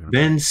what I'm talking about.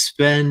 Been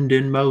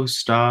spending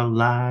most our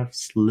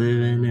lives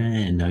living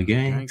in a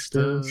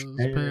gangster's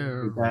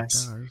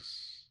paradise.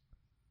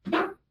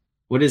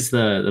 What is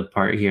the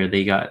part here?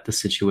 They got the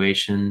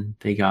situation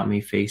they got me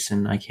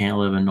facing. I can't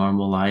live a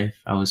normal life.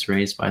 I was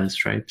raised by the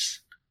stripes.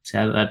 See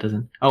how that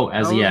doesn't. Oh,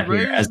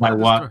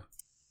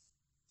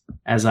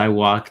 as I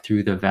walk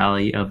through the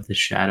valley of the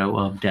shadow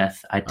of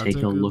death, I take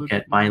a look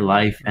at my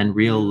life and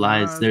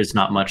realize there's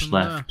not much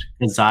left.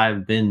 Because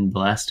I've been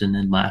blessed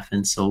and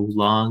laughing so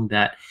long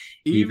that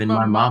even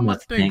my mama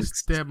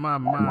thinks that my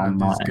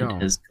mind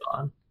is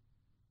gone.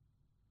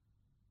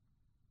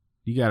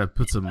 You gotta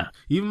put some.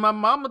 Even my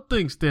mama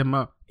thinks that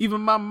my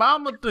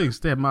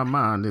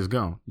mind is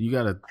gone. You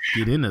gotta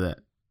get into that.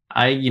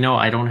 I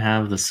don't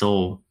have the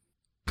soul.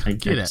 I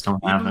just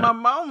don't have it. Even my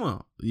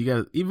mama. You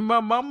got. Even my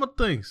mama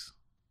thinks.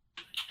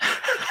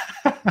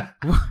 I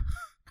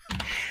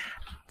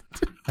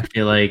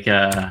feel like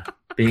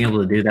being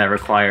able to do that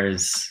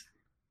requires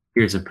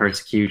years of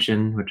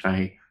persecution, which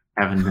I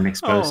haven't been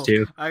exposed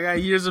to. I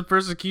got years of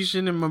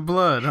persecution in my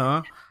blood,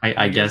 huh?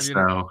 I guess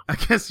so. I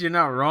guess you're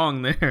not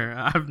wrong there.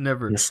 I've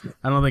never. Yes.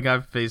 I don't think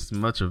I've faced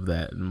much of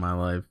that in my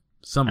life.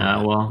 Some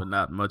of it, but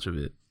not much of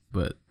it.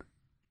 But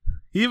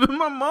even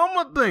my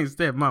mama thinks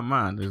that my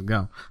mind is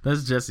gone.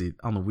 That's Jesse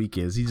on the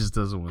weekends. He just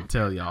doesn't want to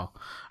tell y'all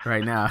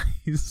right now.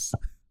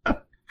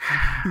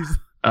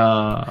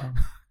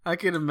 I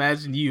can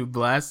imagine you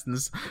blasting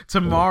this.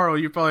 Tomorrow,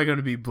 you're probably going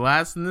to be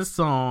blasting this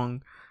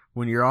song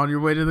when you're on your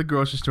way to the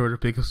grocery store to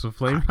pick up some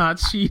Flamin' Hot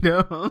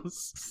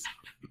Cheetos.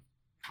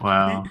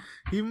 Wow.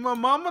 Even my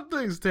mama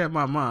thinks that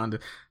my mind.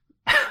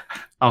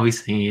 I'll be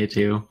singing it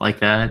too, like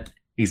that.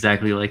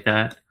 Exactly like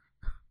that.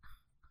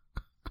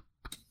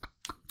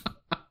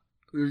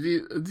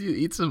 If you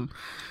eat some,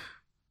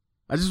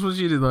 I just want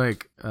you to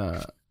like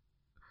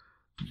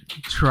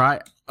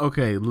try.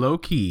 Okay, low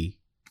key,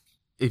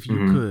 if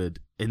you could,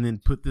 and then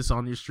put this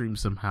on your stream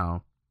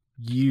somehow.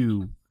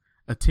 You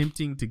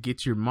attempting to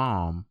get your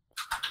mom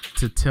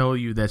to tell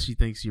you that she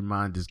thinks your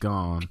mind is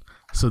gone,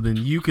 so then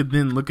you could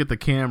then look at the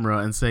camera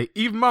and say,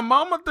 "Even my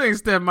mama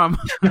thinks that my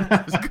mind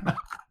is gone."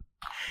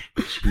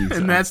 Jesus.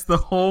 And that's the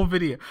whole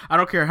video. I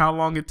don't care how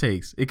long it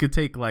takes. It could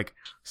take like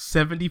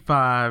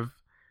 75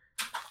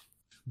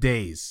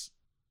 days.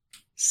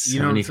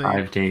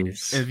 75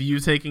 days. If you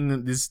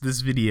taking this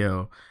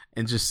video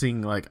and just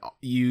seeing like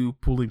you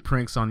pulling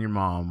pranks on your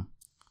mom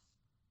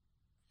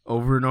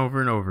over and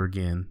over and over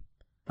again.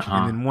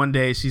 And then one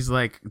day she's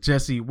like,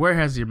 Jesse, where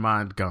has your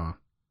mind gone?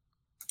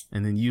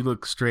 And then you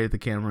look straight at the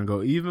camera and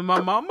go, even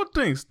my mama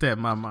thinks that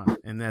my mind.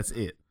 And that's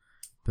it.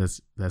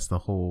 That's the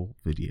whole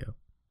video.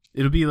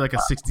 It'll be like a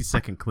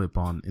 60-second clip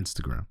on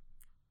Instagram.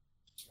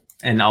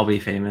 And I'll be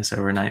famous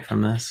overnight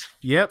from this.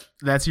 Yep,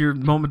 that's your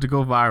moment to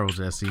go viral,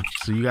 Jesse.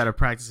 So you got to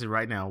practice it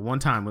right now. One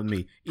time with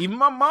me. Even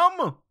my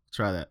mama.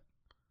 Try that.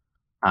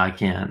 I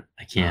can't.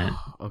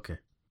 Okay.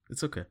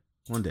 It's okay.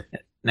 One day.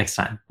 Next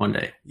time. One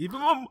day.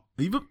 All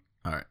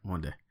right.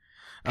 One day.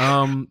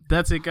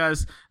 That's it,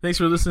 guys. Thanks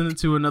for listening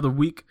to another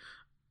week.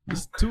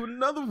 To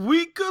another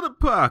week of the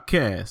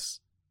podcast.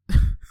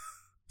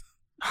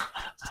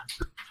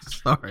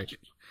 Sorry.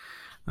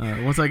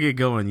 Once I get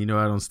going,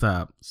 I don't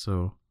stop.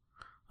 So,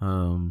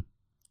 you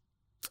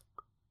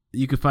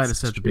can find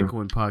us at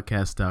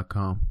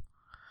thebitcoinpodcast.com.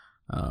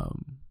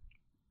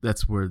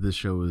 That's where this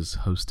show is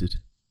hosted.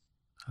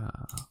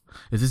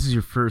 If this is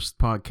your first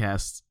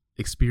podcast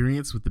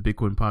experience with the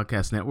Bitcoin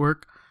Podcast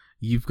Network,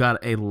 you've got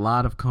a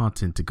lot of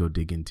content to go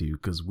dig into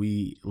because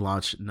we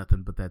launch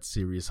nothing but that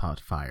serious hot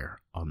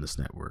fire on this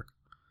network.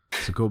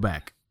 So go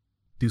back,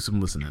 do some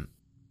listening,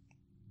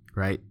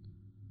 right?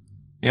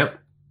 Yep.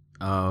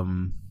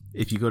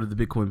 If you go to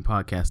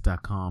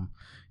thebitcoinpodcast.com,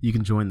 you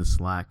can join the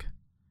Slack,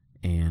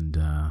 and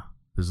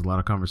there's a lot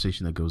of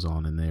conversation that goes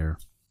on in there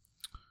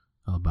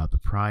about the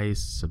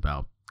price,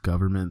 about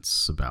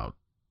governments, about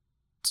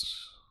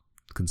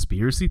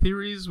conspiracy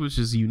theories, which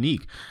is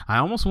unique. I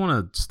almost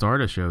want to start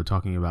a show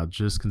talking about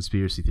just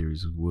conspiracy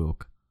theories with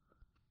Wilk.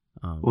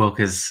 Wilk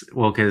is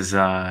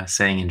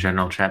saying in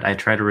general chat, I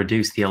try to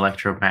reduce the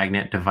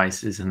electromagnet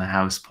devices in the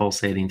house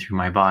pulsating through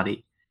my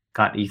body.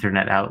 Got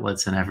Ethernet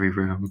outlets in every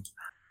room.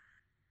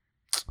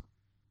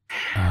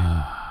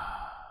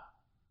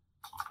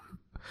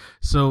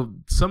 So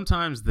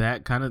sometimes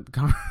that kind of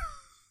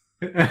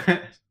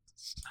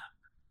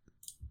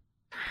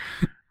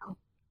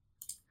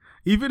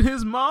even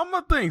his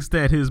mama thinks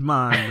that his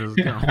mind is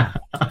gone.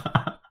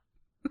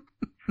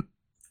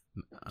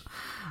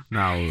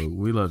 No,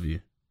 we love you.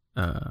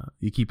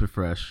 You keep it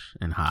fresh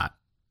and hot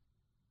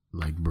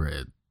like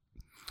bread.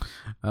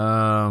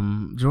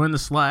 Join the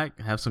Slack,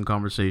 have some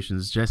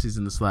conversations. Jesse's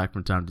in the Slack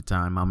from time to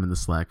time. I'm in the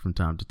Slack from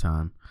time to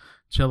time.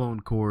 Cello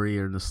and Corey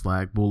are in the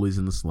Slack. Bully's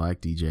in the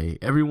Slack. DJ.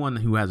 Everyone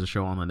who has a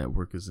show on the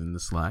network is in the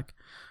Slack.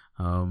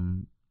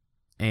 And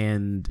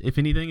if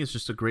anything, it's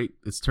just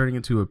it's turning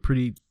into a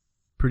pretty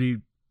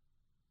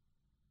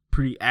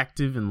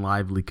active and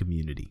lively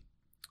community.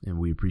 And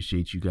we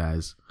appreciate you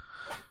guys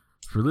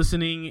for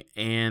listening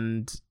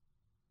and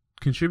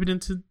contributing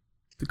to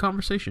the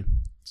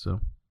conversation.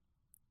 So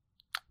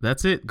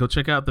that's it. Go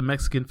check out the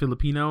Mexican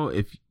Filipino.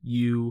 If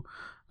you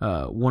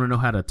want to know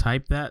how to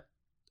type that,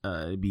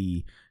 it'd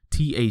be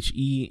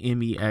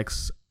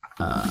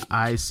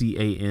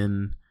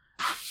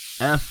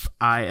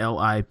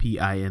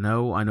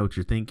THEMEXICANFILIPINO. I know what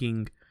you're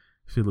thinking.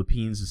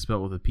 Philippines is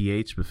spelled with a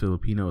PH, but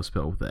Filipino is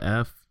spelled with an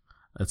F.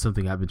 That's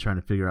something I've been trying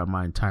to figure out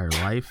my entire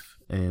life,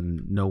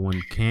 and no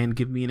one can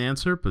give me an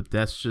answer, but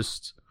that's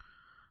just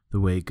the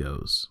way it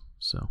goes.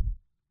 So,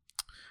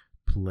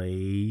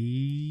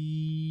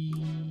 play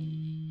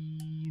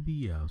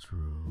the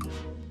outro.